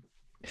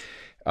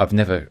 I've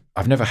never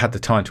had the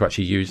time to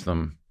actually use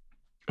them.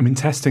 I mean,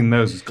 testing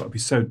those it's got to be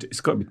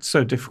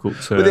so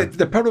difficult to. But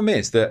the problem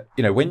is that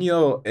when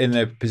you're in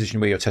a position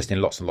where you're testing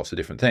lots and lots of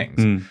different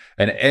things,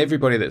 and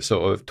everybody that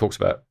sort of talks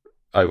about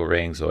oval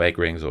rings or egg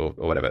rings or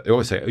whatever, they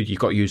always say you've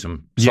got to use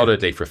them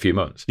solidly for a few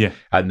months,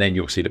 and then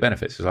you'll see the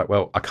benefits. It's like,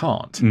 well, I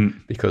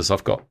can't because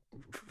I've got.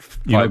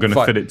 You're not going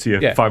to fit it to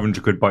your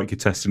 £500 bike you're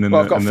testing.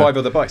 I've got 5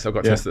 other bikes I've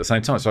got to test at the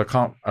same time, so I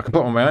can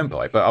put on my own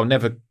bike, but I'll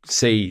never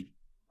see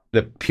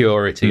the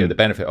purity of the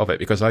benefit of it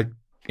because the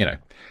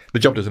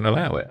job doesn't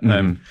allow it.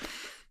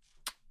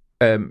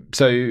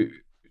 So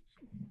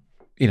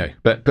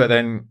but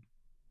then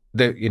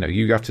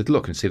you have to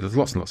look and see there's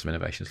lots and lots of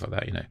innovations like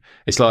that.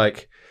 It's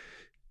like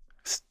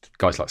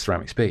guys like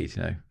Ceramic Speed,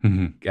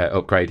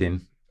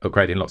 upgrading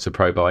lots of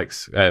pro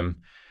bikes,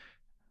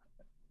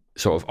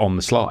 sort of on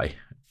the sly,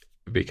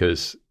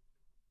 because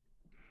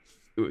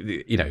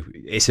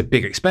it's a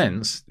big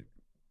expense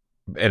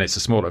and it's a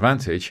small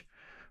advantage,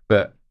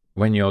 but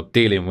when you're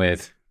dealing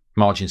with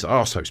margins that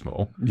are so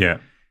small,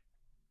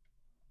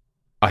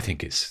 I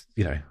think it's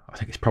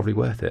probably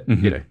worth it.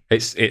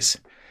 It's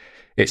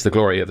the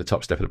glory of the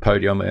top step of the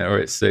podium, or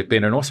it's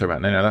being an also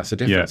ran. That's the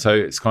difference. So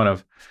it's kind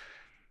of,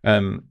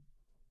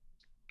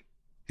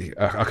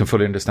 I can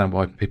fully understand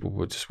why people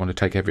would just want to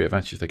take every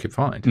advantage they could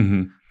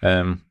find.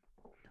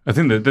 I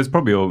think that there's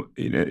probably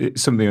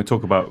it's something I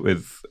talk about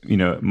with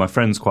my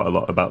friends quite a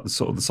lot about the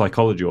sort of the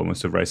psychology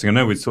almost of racing. I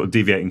know we're sort of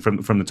deviating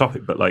from the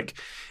topic, but like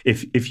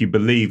if you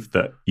believe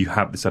that you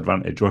have this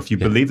advantage, or if you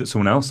believe that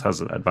someone else has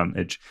an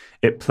advantage,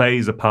 it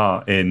plays a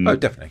part in. Oh,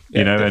 definitely.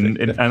 And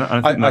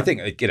I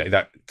think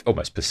that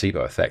almost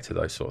placebo effect of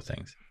those sort of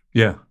things.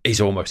 Yeah, is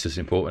almost as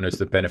important as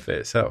the benefit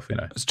itself.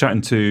 I was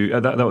chatting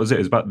to that was it. It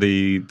was about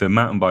the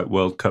mountain bike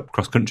World Cup,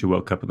 cross country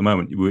World Cup. At the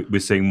moment, we're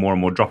seeing more and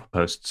more dropper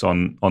posts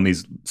on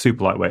these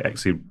super lightweight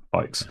XC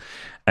bikes.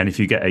 And if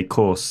you get a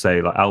course,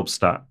 say like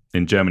Albstadt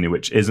in Germany,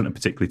 which isn't a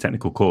particularly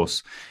technical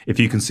course, if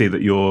you can see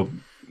that your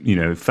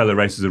fellow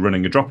racers are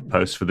running a dropper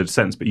post for the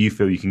descents, but you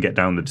feel you can get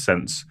down the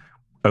descents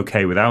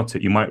okay without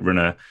it, you might run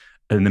a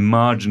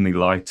marginally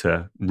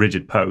lighter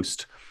rigid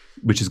post,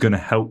 which is going to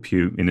help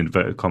you, in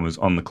inverted commas,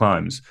 on the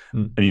climbs.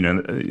 And,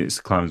 it's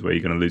the climbs where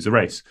you're going to lose a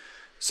race.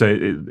 So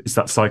it's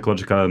that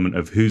psychological element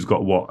of who's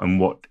got what and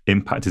what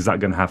impact is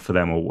that going to have for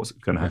them, or what's it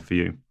going to have for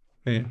you.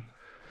 Yeah.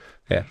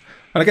 And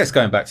I guess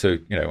going back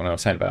to, when I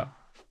was saying about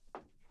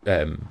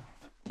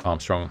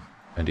Armstrong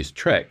and his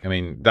Trek, I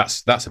mean,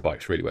 that's a bike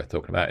that's really worth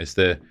talking about, is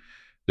the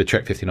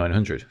Trek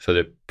 5900, so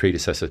the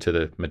predecessor to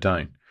the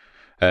Madone.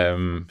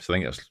 So I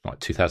think it was like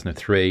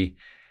 2003,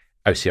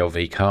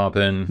 OCLV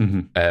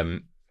carbon.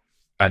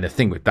 And the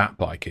thing with that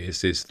bike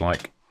is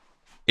like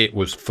it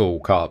was full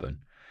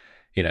carbon.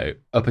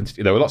 Up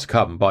until there were lots of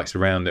carbon bikes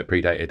around that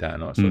predated that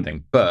and that sort of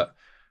thing. But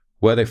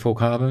were they full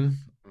carbon?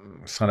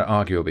 It's kind of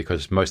arguable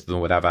because most of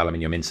them would have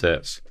aluminium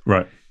inserts.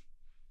 Right.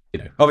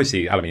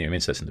 Obviously aluminium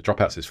inserts in the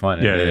dropouts is fine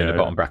in the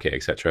bottom bracket,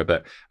 etc.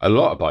 But a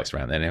lot of bikes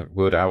around then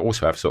would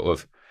also have sort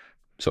of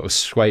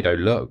pseudo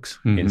lugs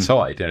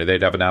inside.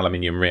 They'd have an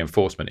aluminium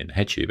reinforcement in the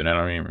head tube and an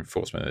aluminium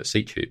reinforcement in the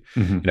seat tube.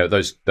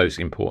 Those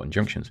important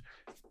junctions.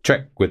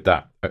 Trek with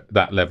that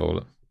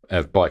level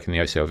of bike in the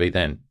OCLV,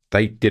 then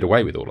they did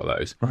away with all of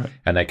those,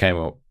 and they came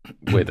up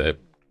with a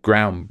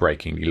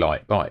groundbreakingly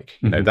light bike.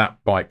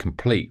 That bike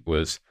complete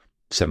was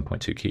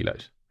 7.2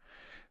 kilos,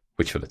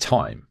 which for the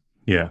time,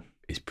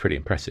 is pretty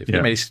impressive.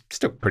 I mean, it's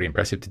still pretty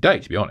impressive today,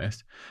 to be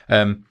honest.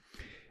 And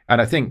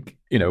I think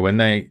when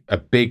a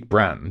big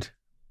brand,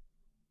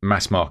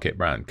 mass market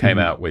brand, came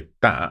out with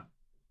that,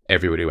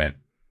 everybody went,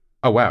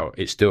 "Oh wow,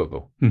 it's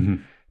doable,"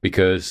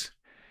 because.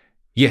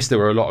 Yes, there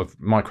were a lot of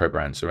micro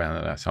brands around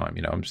at that time.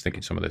 I'm just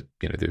thinking some of the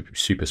the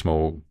super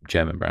small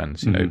German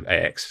brands,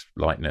 AX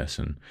Lightness,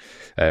 and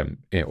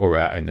or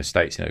out in the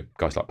States,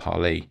 guys like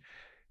Parley.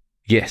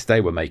 Yes, they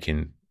were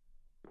making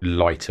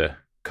lighter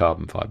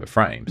carbon fiber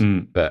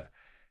frames, but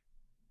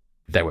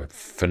they were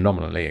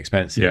phenomenally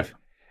expensive,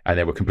 and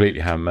they were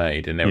completely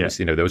handmade, and there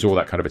was all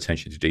that kind of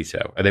attention to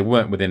detail, and they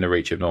weren't within the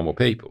reach of normal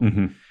people.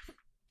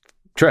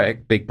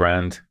 Trek, big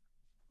brand,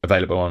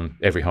 available on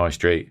every high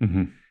street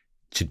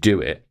to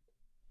do it,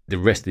 the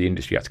rest of the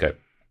industry had to go,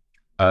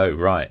 oh,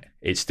 right,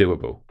 it's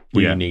doable.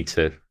 We need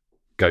to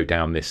go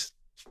down this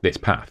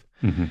path.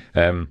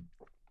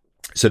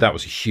 So that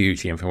was a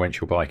hugely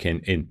influential bike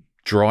in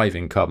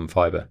driving carbon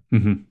fiber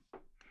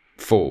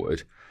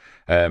forward.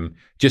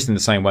 Just in the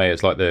same way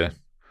as like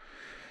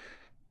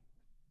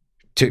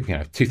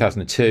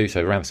 2002,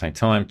 so around the same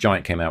time,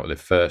 Giant came out with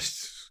the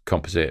first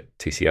composite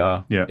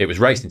TCR. Yeah. It was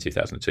raced in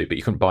 2002, but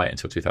you couldn't buy it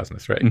until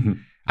 2003.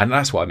 And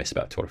that's what I miss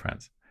about Tour de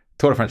France.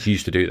 Tour de France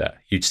used to do that.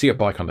 You'd see a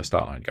bike on the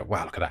start line and go,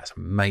 wow, look at that, it's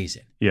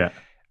amazing. Yeah.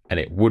 And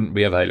it wouldn't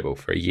be available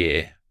for a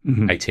year,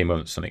 18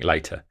 months, something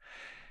later.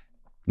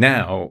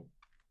 Now,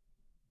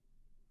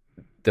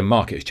 the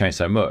market has changed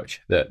so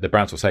much that the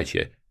brands will say to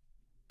you,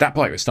 that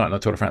bike that's starting on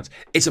Tour de France,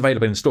 it's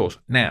available in stores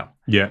now.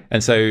 Yeah.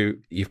 And so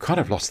you've kind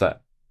of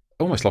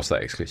almost lost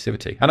that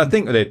exclusivity. And I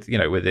think with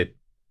it,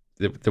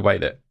 with the way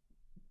that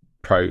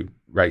pro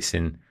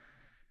racing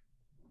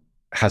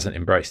hasn't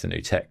embraced the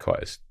new tech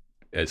quite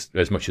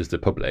as much as the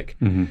public.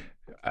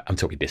 I'm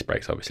talking disc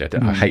brakes, obviously.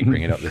 I hate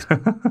bringing up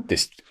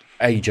this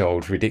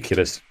age-old,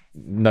 ridiculous,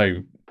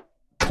 no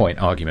point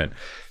argument.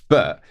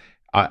 But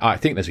I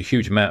think there's a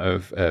huge amount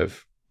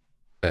of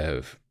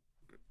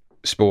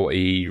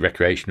sporty,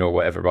 recreational,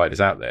 whatever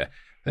riders out there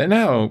that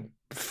now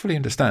fully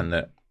understand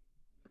that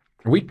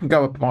we can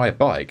go up and buy a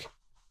bike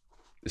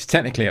that's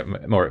technically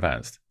more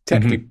advanced,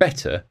 technically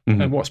better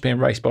than what's being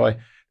raced by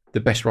the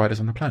best riders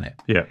on the planet.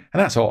 Yeah.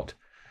 And that's odd.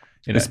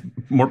 It's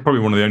probably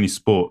one of the only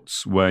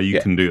sports where you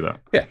can do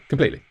that. Yeah,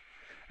 completely.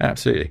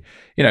 Absolutely.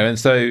 And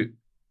so,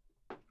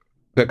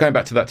 but going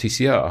back to that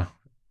TCR,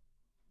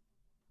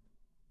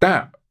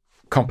 that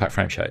compact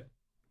frame shape,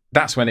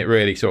 that's when it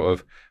really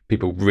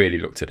people really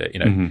looked at it.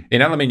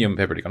 In aluminium,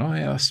 everybody gone, oh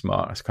yeah, that's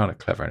smart, that's kind of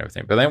clever and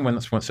everything. But then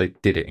once they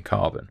did it in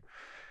carbon,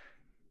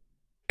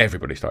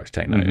 everybody started to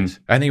take notice.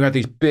 And then you had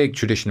these big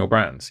traditional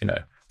brands,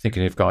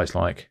 thinking of guys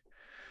like,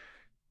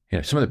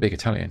 some of the big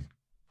Italian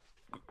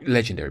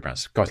legendary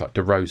brands, guys like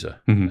De Rosa,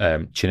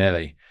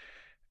 Cinelli,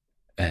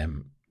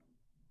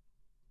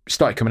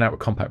 started coming out with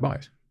compact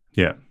bikes.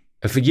 Yeah.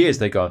 And for years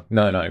they go,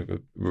 no,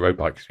 road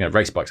bikes,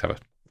 race bikes have a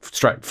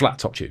straight flat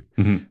top tube.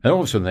 And all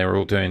of a sudden they were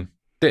all doing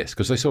this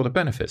because they saw the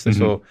benefits. They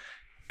saw you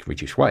can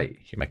reduce weight,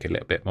 you make it a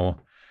little bit more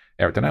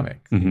aerodynamic,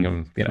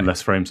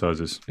 less frame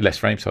sizes.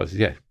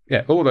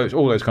 Yeah. All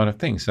those kind of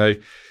things. So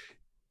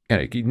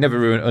you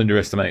never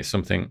underestimate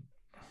something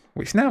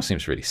which now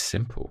seems really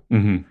simple,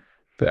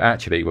 but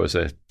actually was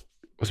a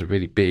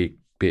really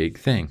big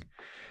thing.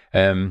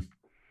 And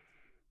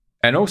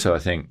also I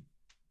think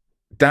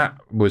that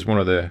was one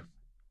of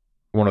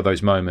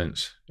those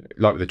moments,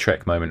 like with the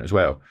Trek moment as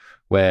well,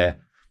 where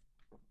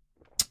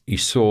you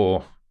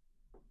saw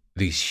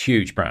these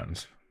huge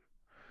brands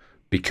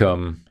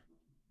become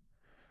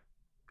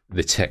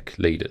the tech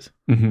leaders.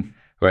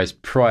 Whereas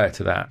prior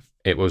to that,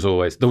 there was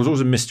always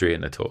a mystery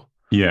in the Tour.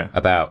 Yeah.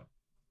 About,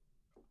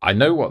 I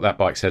know what that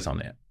bike says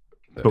on it,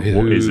 but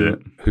what is it?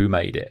 Who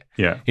made it?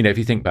 Yeah. If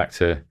you think back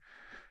to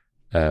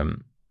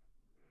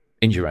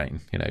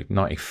Indurain,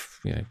 90,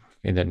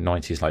 in the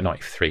 90s, like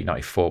 93,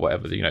 94,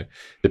 whatever, the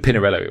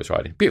Pinarello it was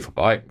riding. Beautiful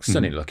bike,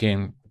 stunning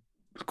looking,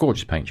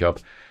 gorgeous paint job.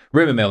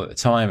 Rumour mill at the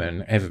time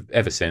and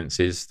ever since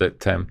is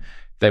that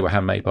they were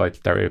handmade by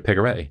Dario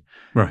Pegoretti.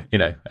 Right.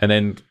 And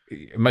then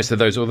most of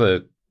those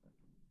other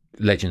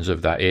legends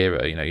of that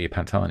era, your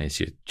Pantanis,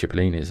 your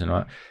Cipollini's and all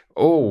that,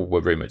 all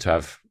were rumoured to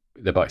have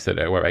the bikes that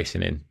were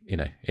racing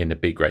in the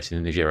big races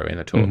in the Giro, in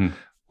the Tour,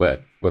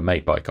 were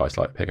made by guys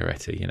like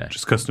Pegoretti,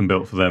 Just custom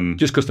built for them.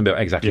 Just custom built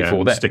exactly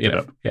for them. Stick it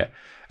up. Yeah.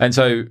 And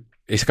so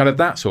it's kind of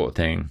that sort of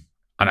thing.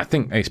 And I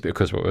think it's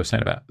because what we were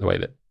saying about the way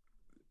that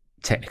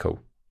technical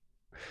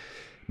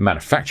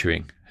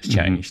manufacturing has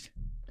changed.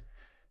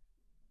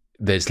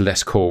 There's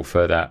less call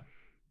for that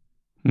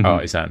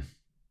artisan.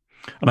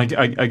 And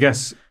I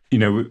guess,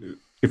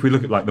 if we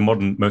look at like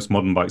the most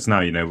modern bikes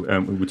now,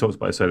 we talked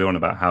about this earlier on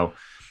about how,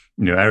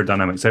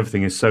 aerodynamics,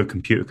 everything is so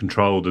computer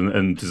controlled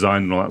and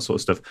designed and all that sort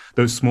of stuff.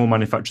 Those small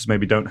manufacturers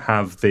maybe don't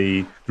have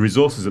the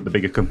resources that the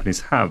bigger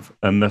companies have,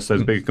 unless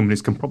those bigger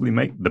companies can probably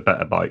make the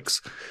better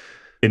bikes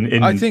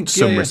in I think,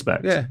 some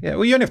respect. Yeah.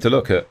 Well, you only have to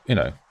look at,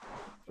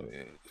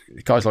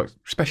 guys like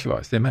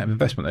Specialized, the amount of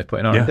investment they put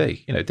in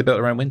R&D. They built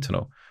their own wind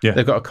tunnel. Yeah.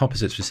 They've got a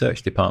composites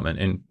research department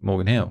in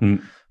Morgan Hill.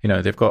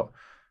 They've got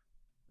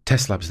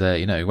test labs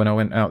there. When I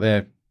went out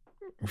there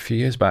a few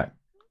years back,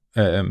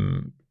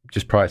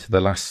 just prior to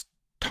the last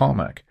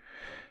tarmac,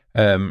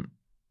 they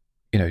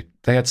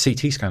had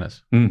CT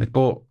scanners. They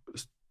bought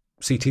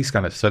CT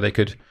scanners so they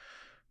could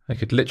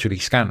literally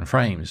scan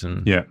frames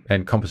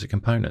and composite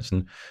components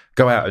and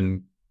go out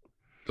and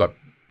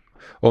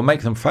or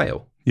make them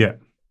fail. Yeah.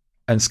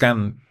 And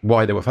scan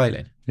why they were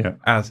failing. Yeah.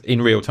 As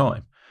in real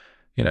time.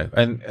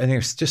 And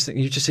it's just,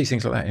 you just see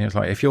things like that. And it's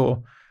like, if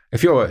you're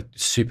a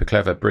super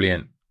clever,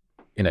 brilliant,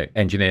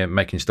 engineer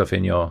making stuff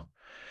in your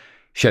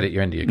shed at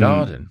your end of your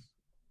garden,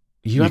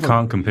 you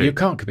can't compete. You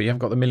can't compete. You haven't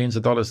got the millions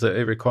of dollars that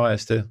it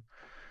requires to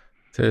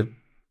come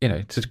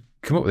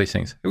up with these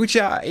things. Which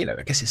I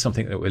guess it's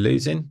something that we're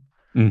losing.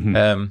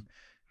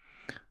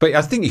 But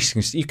I think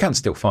you can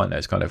still find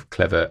those kind of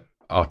clever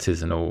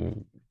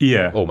artisanal,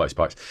 almost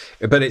bikes,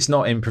 but it's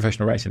not in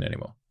professional racing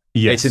anymore.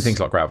 Yes. It's in things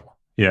like gravel.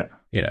 Yeah.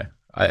 You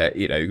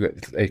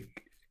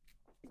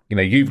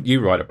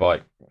ride a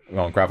bike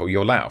on gravel,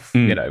 your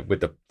Lauf,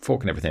 with the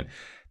fork and everything.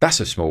 That's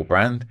a small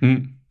brand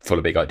full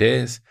of big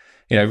ideas.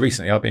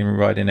 Recently I've been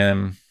riding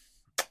a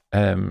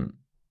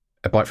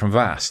bike from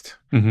Vast,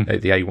 the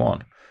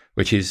A1,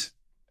 which is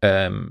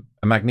a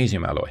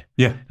magnesium alloy.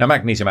 Yeah. Now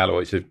magnesium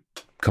alloys have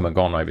come and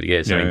gone over the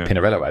years.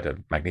 Pinarello had a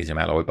magnesium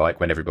alloy bike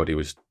when everybody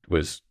was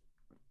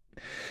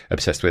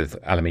obsessed with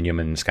aluminium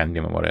and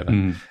scandium and whatever.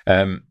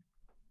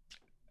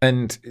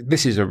 And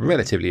this is a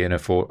relatively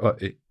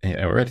affordable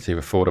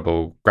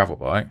gravel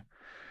bike.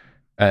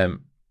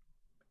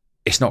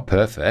 It's not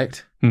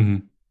perfect,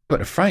 but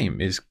the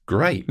frame is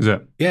great. Is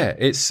it? Yeah,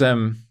 it's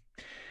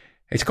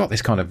got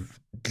this kind of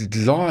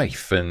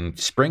life and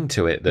spring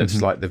to it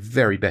that's like the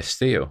very best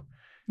steel.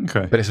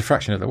 Okay, but it's a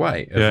fraction of the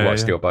weight of what a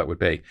steel bike would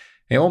be.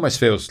 It almost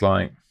feels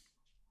like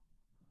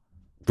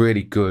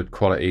really good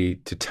quality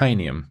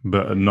titanium,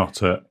 but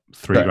not at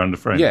 $3,000 a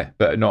frame. Yeah,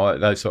 but not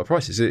at those sort of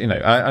prices. And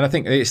I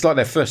think it's like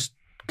their first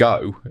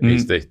go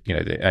is the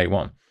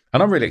A1,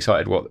 and I'm really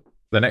excited what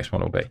the next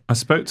one will be. I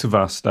spoke to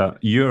Vast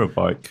at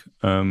Eurobike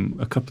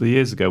a couple of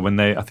years ago when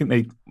I think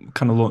they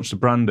kind of launched a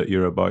brand at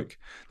Eurobike.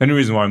 The only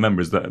reason why I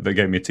remember is that they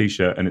gave me a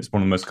T-shirt, and it's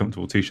one of the most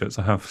comfortable T-shirts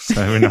I have.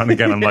 So every now and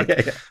again, I'm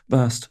like,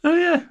 Vast. Oh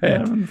yeah. I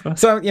remember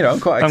Vast. So I'm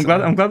quite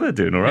excited. I'm glad they're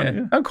doing all right.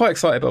 Yeah. I'm quite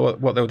excited about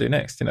what they'll do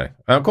next.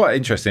 I'm quite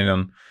interested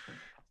in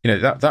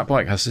that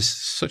bike has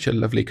such a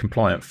lovely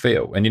compliant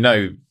feel, and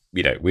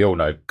we all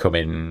know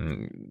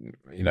coming,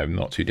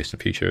 not too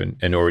distant future,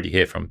 and already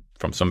hear from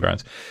some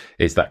brands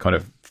is that kind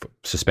of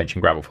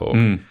suspension gravel fork.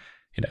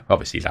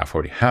 Obviously Lauf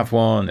already have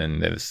one,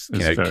 and there's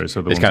kind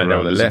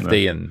of the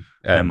Lefty and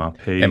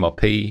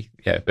MRP.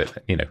 Yeah, but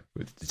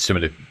some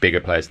of the bigger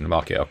players in the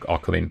market are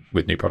coming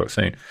with new products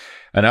soon,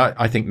 and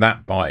I think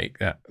that bike,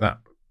 that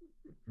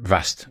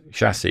Vast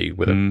chassis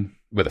with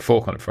a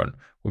fork on the front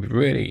would be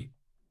really,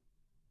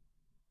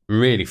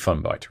 really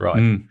fun bike to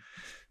ride.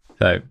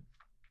 So.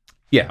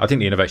 Yeah, I think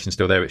the innovation's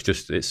still there. It's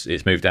just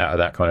it's moved out of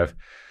that kind of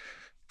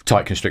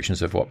tight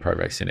constrictions of what pro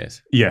racing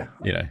is. Yeah,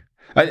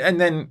 and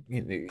then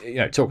if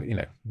we're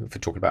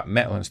talking about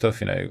metal and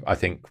stuff, I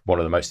think one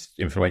of the most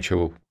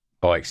influential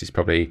bikes is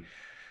probably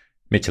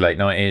mid to late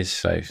 90s,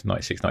 so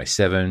 96,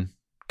 97,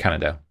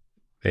 Cannondale,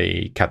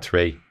 the Cad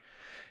 3.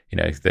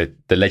 The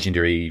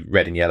legendary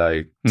red and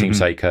yellow Team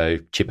Seiko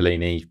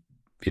Cipollini.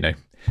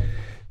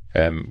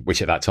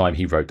 Which at that time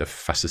he rode the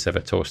fastest ever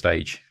tour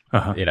stage.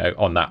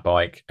 On that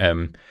bike.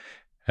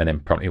 And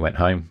then promptly went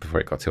home before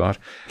it got too hard.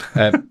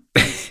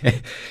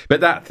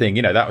 But that thing,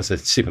 that was a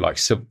super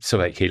sub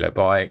 8 kilo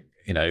bike,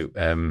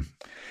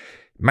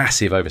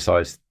 massive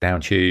oversized down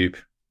tube.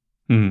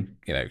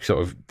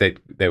 Sort of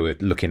they were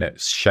looking at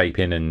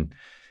shaping and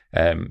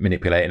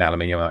manipulating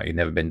aluminium like it'd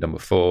never been done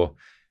before.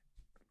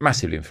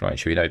 Massively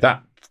influential,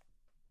 that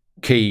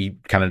key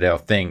Cannondale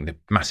thing, the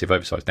massive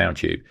oversized down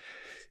tube.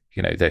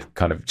 The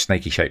kind of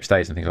snaky shaped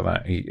stays and things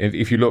like that.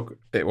 If you look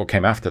at what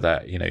came after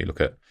that, you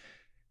look at,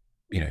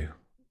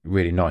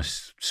 really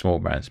nice small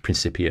brands,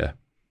 Principia,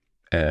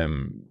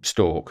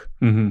 Stork,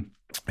 and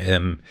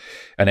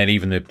then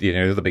even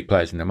the other big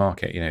players in the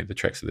market, the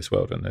Treks of this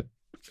world and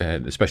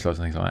the Specialized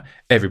and things like that.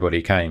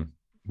 Everybody came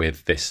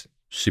with this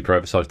super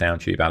oversized down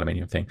tube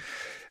aluminium thing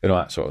and all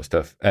that sort of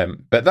stuff.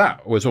 But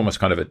that was almost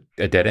kind of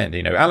a dead end.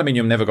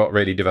 Aluminium never got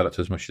really developed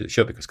as much as it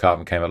should because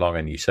carbon came along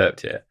and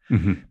usurped it.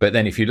 But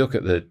then if you look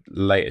at the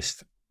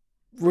latest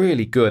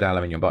really good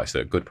aluminium bikes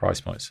that are good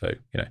price points, so,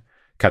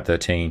 Cad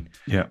 13,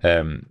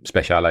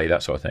 Speciale,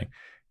 that sort of thing,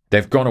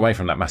 they've gone away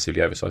from that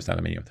massively oversized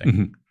aluminium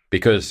thing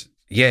because,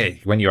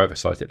 when you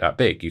oversized it that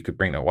big, you could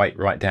bring the weight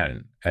right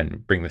down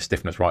and bring the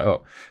stiffness right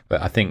up.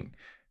 But I think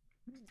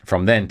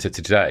from then to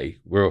today,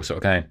 we're all sort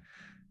of going,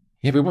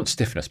 we want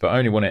stiffness, but I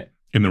only want it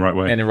in the right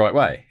way. In the right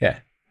way, yeah.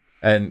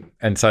 And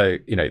so,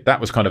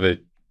 that was kind of an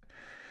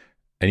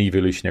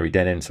evolutionary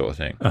dead end sort of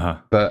thing.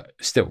 But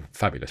still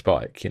fabulous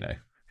bike,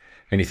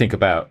 And you think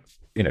about,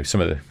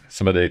 some of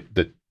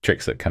the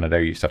tricks that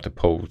Cannondale used to have to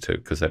pull to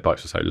because their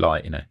bikes were so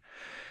light,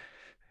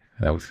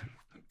 That was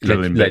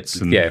drilling bits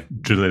and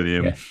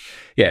drillium.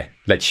 Yeah,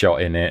 lead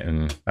shot in it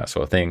and that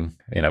sort of thing,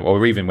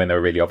 or even when they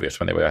were really obvious,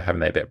 when they were having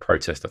their bit of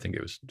protest, I think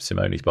it was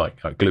Simone's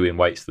bike, like gluing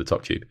weights to the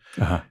top tube.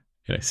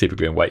 Super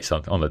gluing weights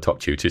on the top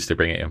tube just to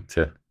bring it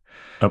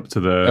up to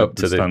the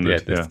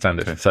standard. The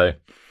standard. Okay. So,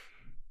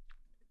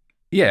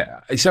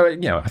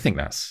 I think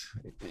that's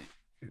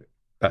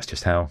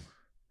just how.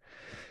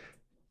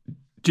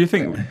 Do you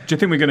think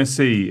we're going to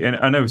see? And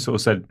I know we sort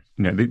of said,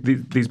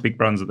 these big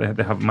brands that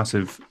they have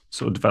massive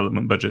sort of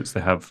development budgets,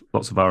 they have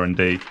lots of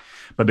R&D,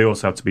 but they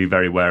also have to be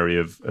very wary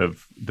of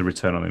the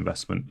return on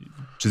investment.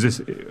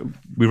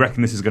 We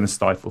reckon this is going to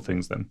stifle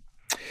things then?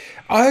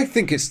 I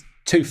think it's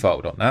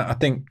twofold on that. I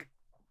think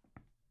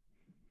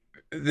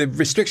the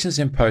restrictions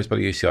imposed by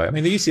the UCI. I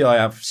mean, the UCI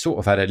have sort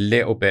of had a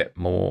little bit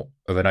more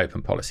of an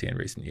open policy in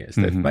recent years.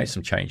 They've made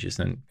some changes,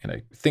 and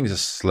things are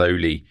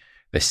slowly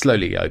They're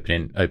slowly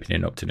opening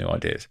up to new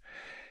ideas.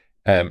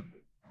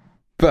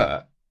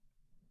 But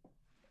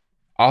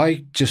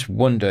I just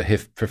wonder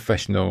if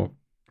professional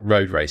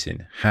road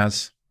racing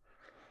has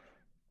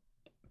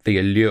the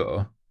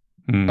allure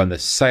and the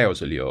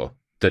sales allure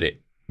that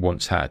it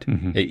once had.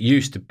 Mm-hmm. It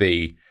used to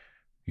be,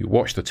 you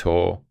watch the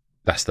Tour,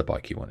 that's the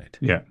bike you wanted.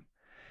 Yeah.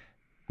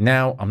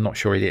 Now, I'm not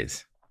sure it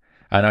is.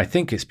 And I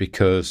think it's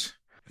because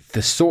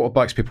the sort of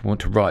bikes people want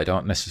to ride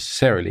aren't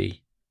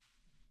necessarily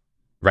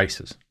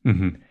racers.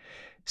 Mm-hmm.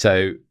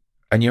 So,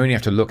 and you only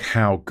have to look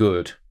how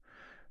good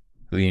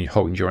the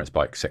whole endurance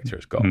bike sector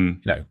has got. You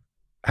know,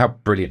 how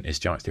brilliant is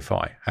Giants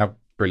Defy? How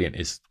brilliant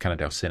is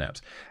Cannondale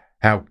Synapse?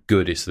 How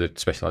good is the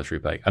Specialized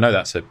Roubaix? I know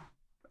that's a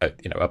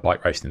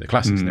bike racing in the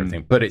classics and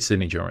everything, but it's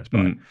an endurance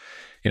bike.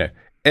 You know,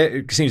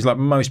 it seems like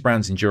most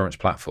brands' endurance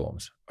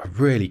platforms are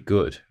really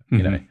good.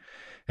 You know,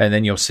 and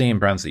then you're seeing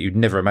brands that you'd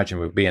never imagine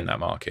would be in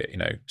that market. You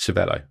know,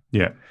 Cervelo.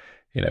 Yeah.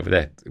 You know,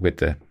 with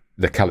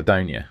the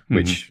Caledonia,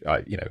 which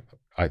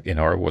in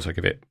our awards I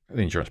give it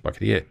the endurance bike of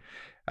the year.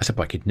 That's a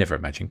bike you'd never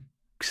imagine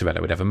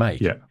Cervelo would ever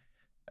make. Yeah.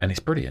 And it's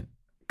brilliant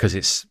because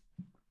it's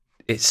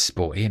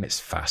sporty and it's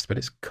fast, but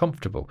it's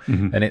comfortable,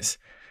 and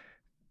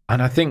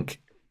I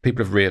think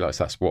people have realised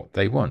that's what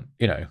they want.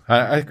 You know,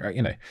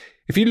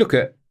 if you look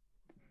at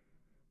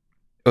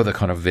other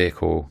kind of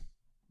vehicle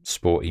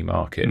sporty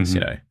markets, you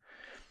know,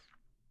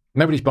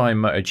 nobody's buying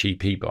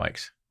MotoGP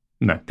bikes.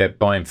 No, they're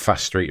buying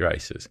fast street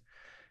racers.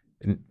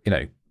 And, you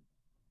know,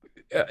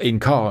 in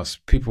cars,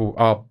 people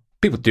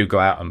do go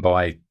out and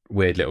buy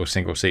weird little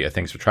single seater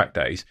things for track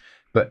days,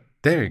 but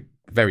they're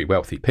very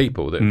wealthy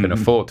people that can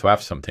afford to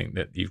have something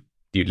that you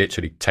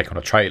literally take on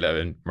a trailer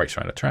and race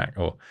around a track,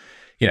 or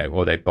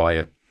they buy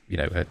a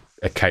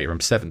Caterham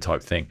 7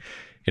 type thing,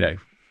 you know,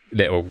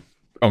 little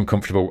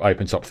uncomfortable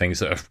open top things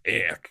that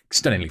are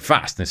stunningly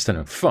fast and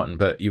stunningly fun,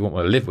 but you won't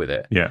want to live with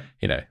it. Yeah.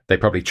 You know, they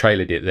probably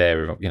trailered it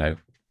there, you know,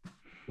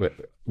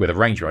 with a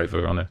Range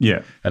Rover on and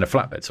a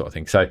flatbed sort of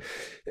thing. So,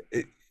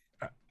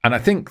 and I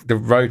think the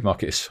road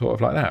market is sort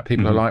of like that.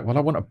 People are like, well,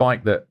 I want a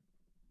bike that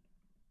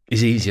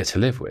is easier to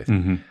live with.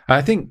 And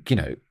I think, you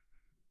know,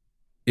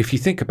 if you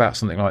think about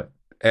something like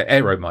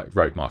aero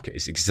road market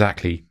is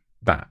exactly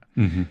that.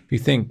 If you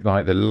think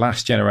like the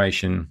last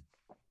generation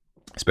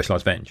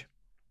Specialized Venge,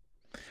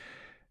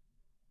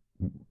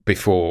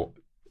 before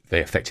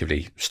they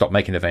effectively stopped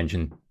making the Venge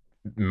and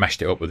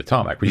mashed it up with the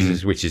tarmac, which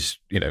is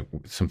you know,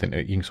 something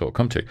that you can sort of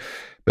come to.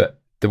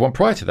 But the one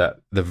prior to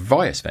that, the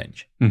Vias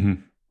Venge,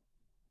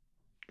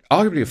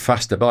 arguably a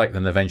faster bike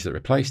than the Venge that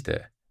replaced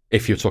it,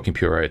 if you're talking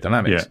pure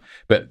aerodynamics. Yeah.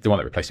 But the one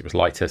that replaced it was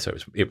lighter, so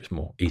it was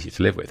more easy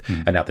to live with.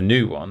 And now the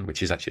new one,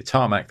 which is actually a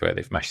tarmac, where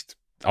they've mashed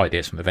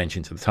ideas from the Venge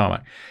into the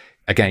tarmac,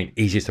 again,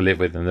 easier to live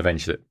with than the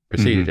Venge that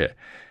preceded it.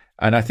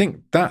 And I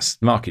think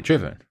that's market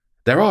driven.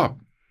 There are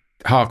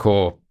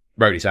hardcore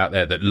roadies out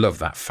there that love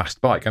that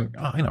fast bike, and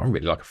I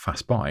really like a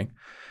fast bike,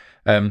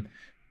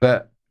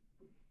 but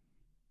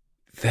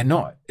they're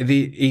not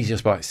the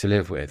easiest bikes to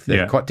live with.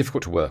 They're quite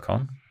difficult to work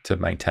on, to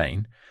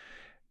maintain.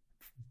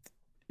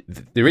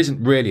 There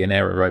isn't really an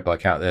aero road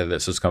bike out there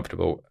that's as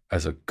comfortable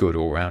as a good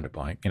all-rounder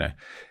bike. You know,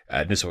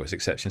 there's always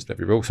exceptions to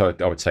every rule. So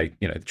I would say,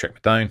 you know, the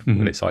Trek Madone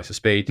with its ISO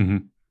speed,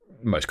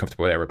 most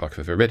comfortable aero bike I've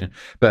ever ridden,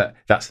 but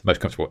that's the most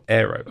comfortable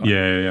aero bike.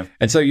 Yeah.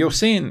 And so you're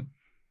seeing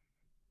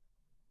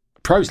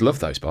pros love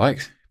those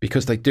bikes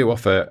because they do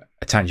offer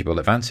a tangible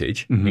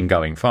advantage in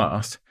going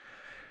fast,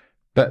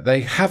 but they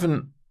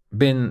haven't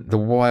been the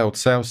wild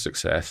sales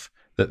success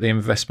that the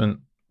investment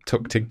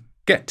took to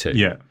get to.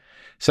 Yeah.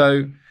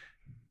 So,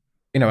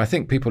 you know, I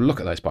think people look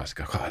at those bikes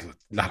and go, "God,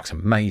 that looks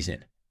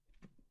amazing,"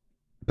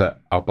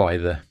 but I'll buy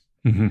the.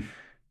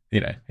 You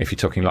know, if you're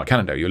talking like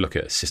Cannondale, you look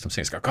at System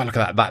 6 and go, "God, look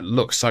at that! That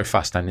looks so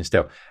fast standing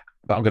still,"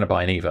 but I'm going to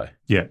buy an Evo.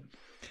 Yeah.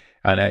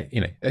 And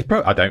you know,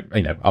 I don't.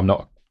 You know, I'm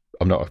not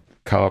a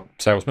car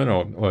salesman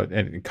or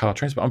any car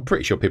trainer, but I'm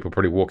pretty sure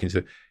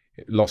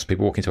lots of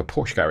people walk into a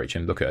Porsche garage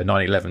and look at a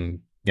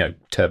 911, you know,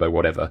 turbo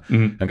whatever,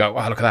 and go,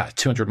 "Wow, look at that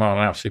 200 mile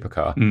an hour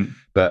supercar."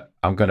 But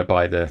I'm going to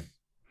buy the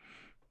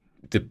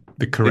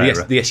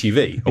Carrera, the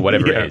SUV or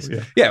whatever it is.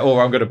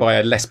 Or I'm going to buy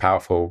a less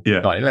powerful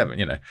 911,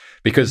 you know,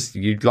 because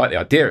you like the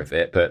idea of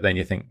it, but then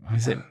you think,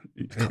 is it?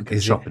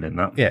 Is shopping in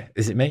that? Yeah,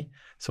 is it me?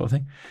 Sort of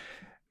thing.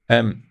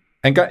 And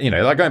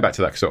like going back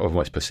to that sort of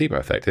almost placebo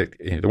effect.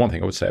 You know, the one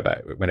thing I would say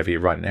about whenever you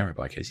ride an aero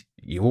bike is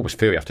you always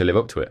feel you have to live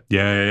up to it.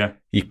 Yeah.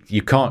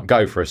 You can't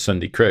go for a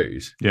Sunday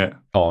cruise.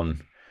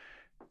 On,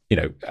 you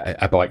know,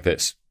 a bike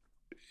that's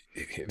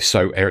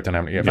so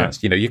aerodynamically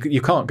advanced. You know,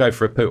 you can't go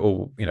for a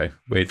poodle, you know,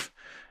 with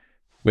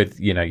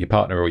you know, your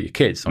partner or your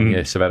kids on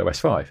your Cervelo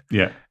S5.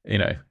 Yeah. You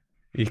know,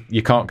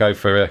 you can't go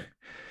for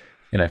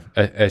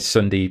a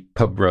Sunday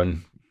pub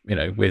run, you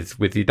know,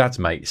 with your dad's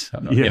mates,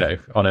 you know,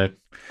 on a,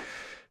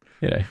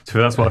 you know. So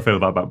that's what I feel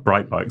about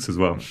bright bikes as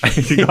well.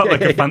 You got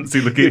like a fancy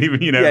looking,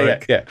 you know.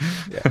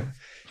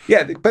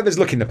 Yeah, but there's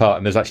looking the part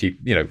and there's actually,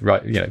 you know,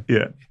 right, you know.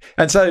 Yeah.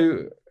 And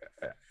so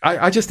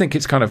I just think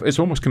it's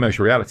almost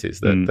commercial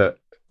realities that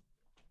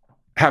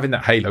having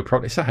that halo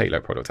product, it's a halo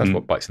product, that's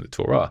what bikes in the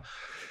Tour are.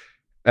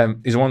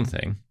 Is one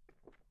thing,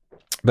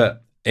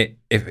 But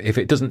if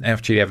it doesn't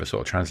actually ever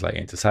sort of translate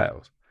into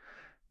sales,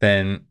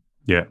 then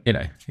you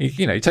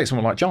take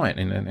someone like Giant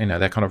in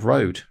their kind of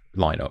road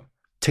lineup.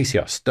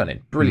 TCR,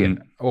 stunning,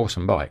 brilliant,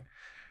 awesome bike.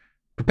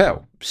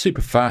 Propel,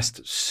 super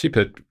fast,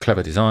 super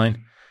clever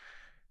design.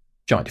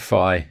 Giant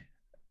Defy,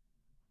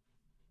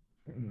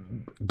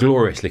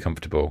 gloriously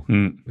comfortable,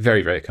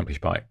 very, very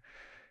accomplished bike.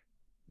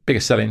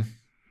 Biggest selling,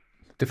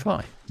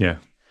 Defy. Yeah.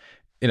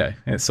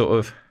 It's sort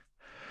of,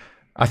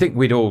 I think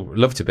we'd all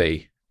love to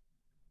be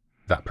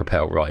that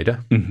Propel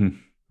rider,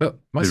 but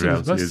most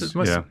of us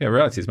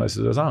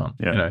aren't.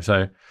 Yeah.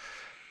 So,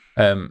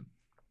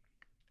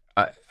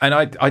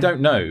 I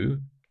don't know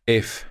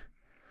if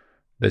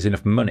there's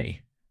enough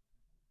money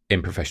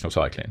in professional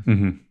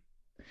cycling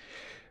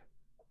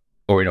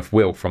or enough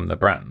will from the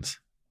brands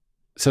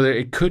so that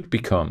it could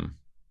become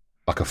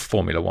like a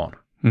Formula One.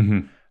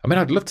 I mean,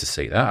 I'd love to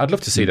see that. I'd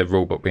love to see the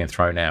rule book being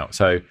thrown out.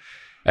 So,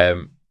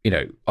 on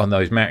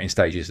those mountain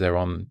stages, they're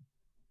on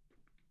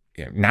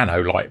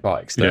nano light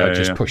bikes that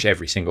just push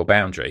every single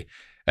boundary.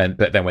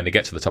 But then when they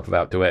get to the top of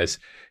Alpe d'Huez,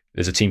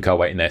 there's a team car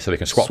waiting there so they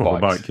can swap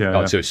bikes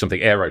onto something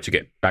aero to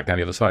get back down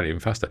the other side even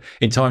faster.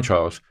 In time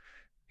trials,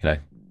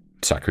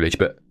 sacrilege,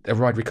 but they're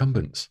ride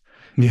recumbents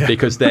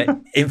because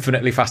they're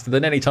infinitely faster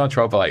than any time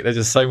trial bike. They're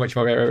just so much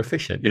more aero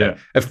efficient.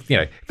 If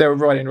they were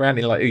riding around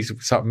in like these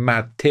sort of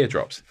mad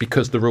teardrops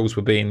because the rules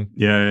were being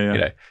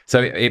so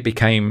it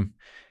became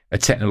a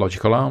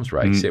technological arms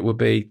race. It would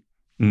be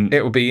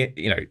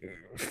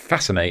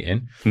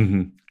fascinating,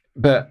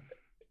 but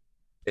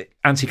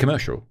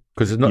anti-commercial.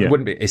 Because it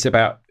wouldn't be. It's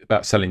about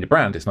selling the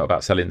brand. It's not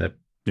about selling the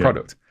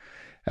product.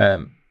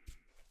 I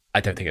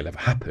don't think it'll ever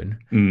happen,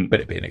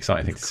 but it'd be an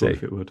exciting thing to see.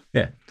 If it would.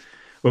 Yeah.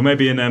 Well,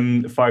 maybe in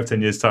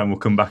 5-10 years' time, we'll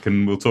come back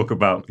and we'll talk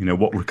about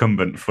what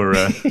recumbent for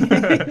a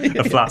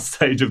flat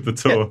stage of the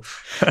tour.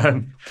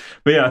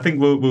 But I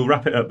think we'll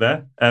wrap it up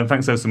there.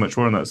 Thanks so much,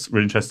 Warren. That's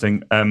really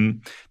interesting.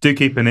 Do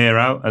keep an ear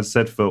out, as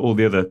said, for all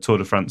the other Tour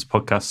de France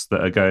podcasts that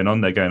are going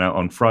on. They're going out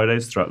on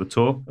Fridays throughout the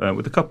tour,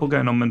 with a couple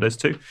going on Mondays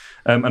too.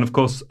 And of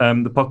course,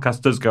 the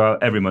podcast does go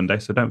out every Monday,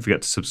 so don't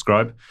forget to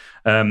subscribe.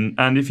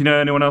 And if you know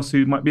anyone else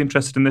who might be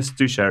interested in this,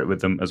 do share it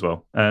with them as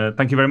well.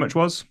 Thank you very much,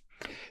 Woz.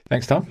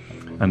 Thanks, Tom.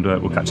 And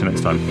we'll catch you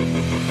next time.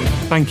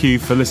 Thank you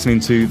for listening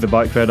to the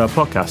Bike Radar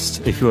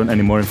podcast. If you want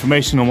any more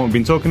information on what we've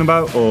been talking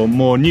about or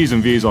more news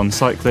and views on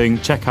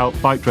cycling, check out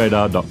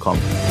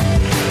bikeradar.com.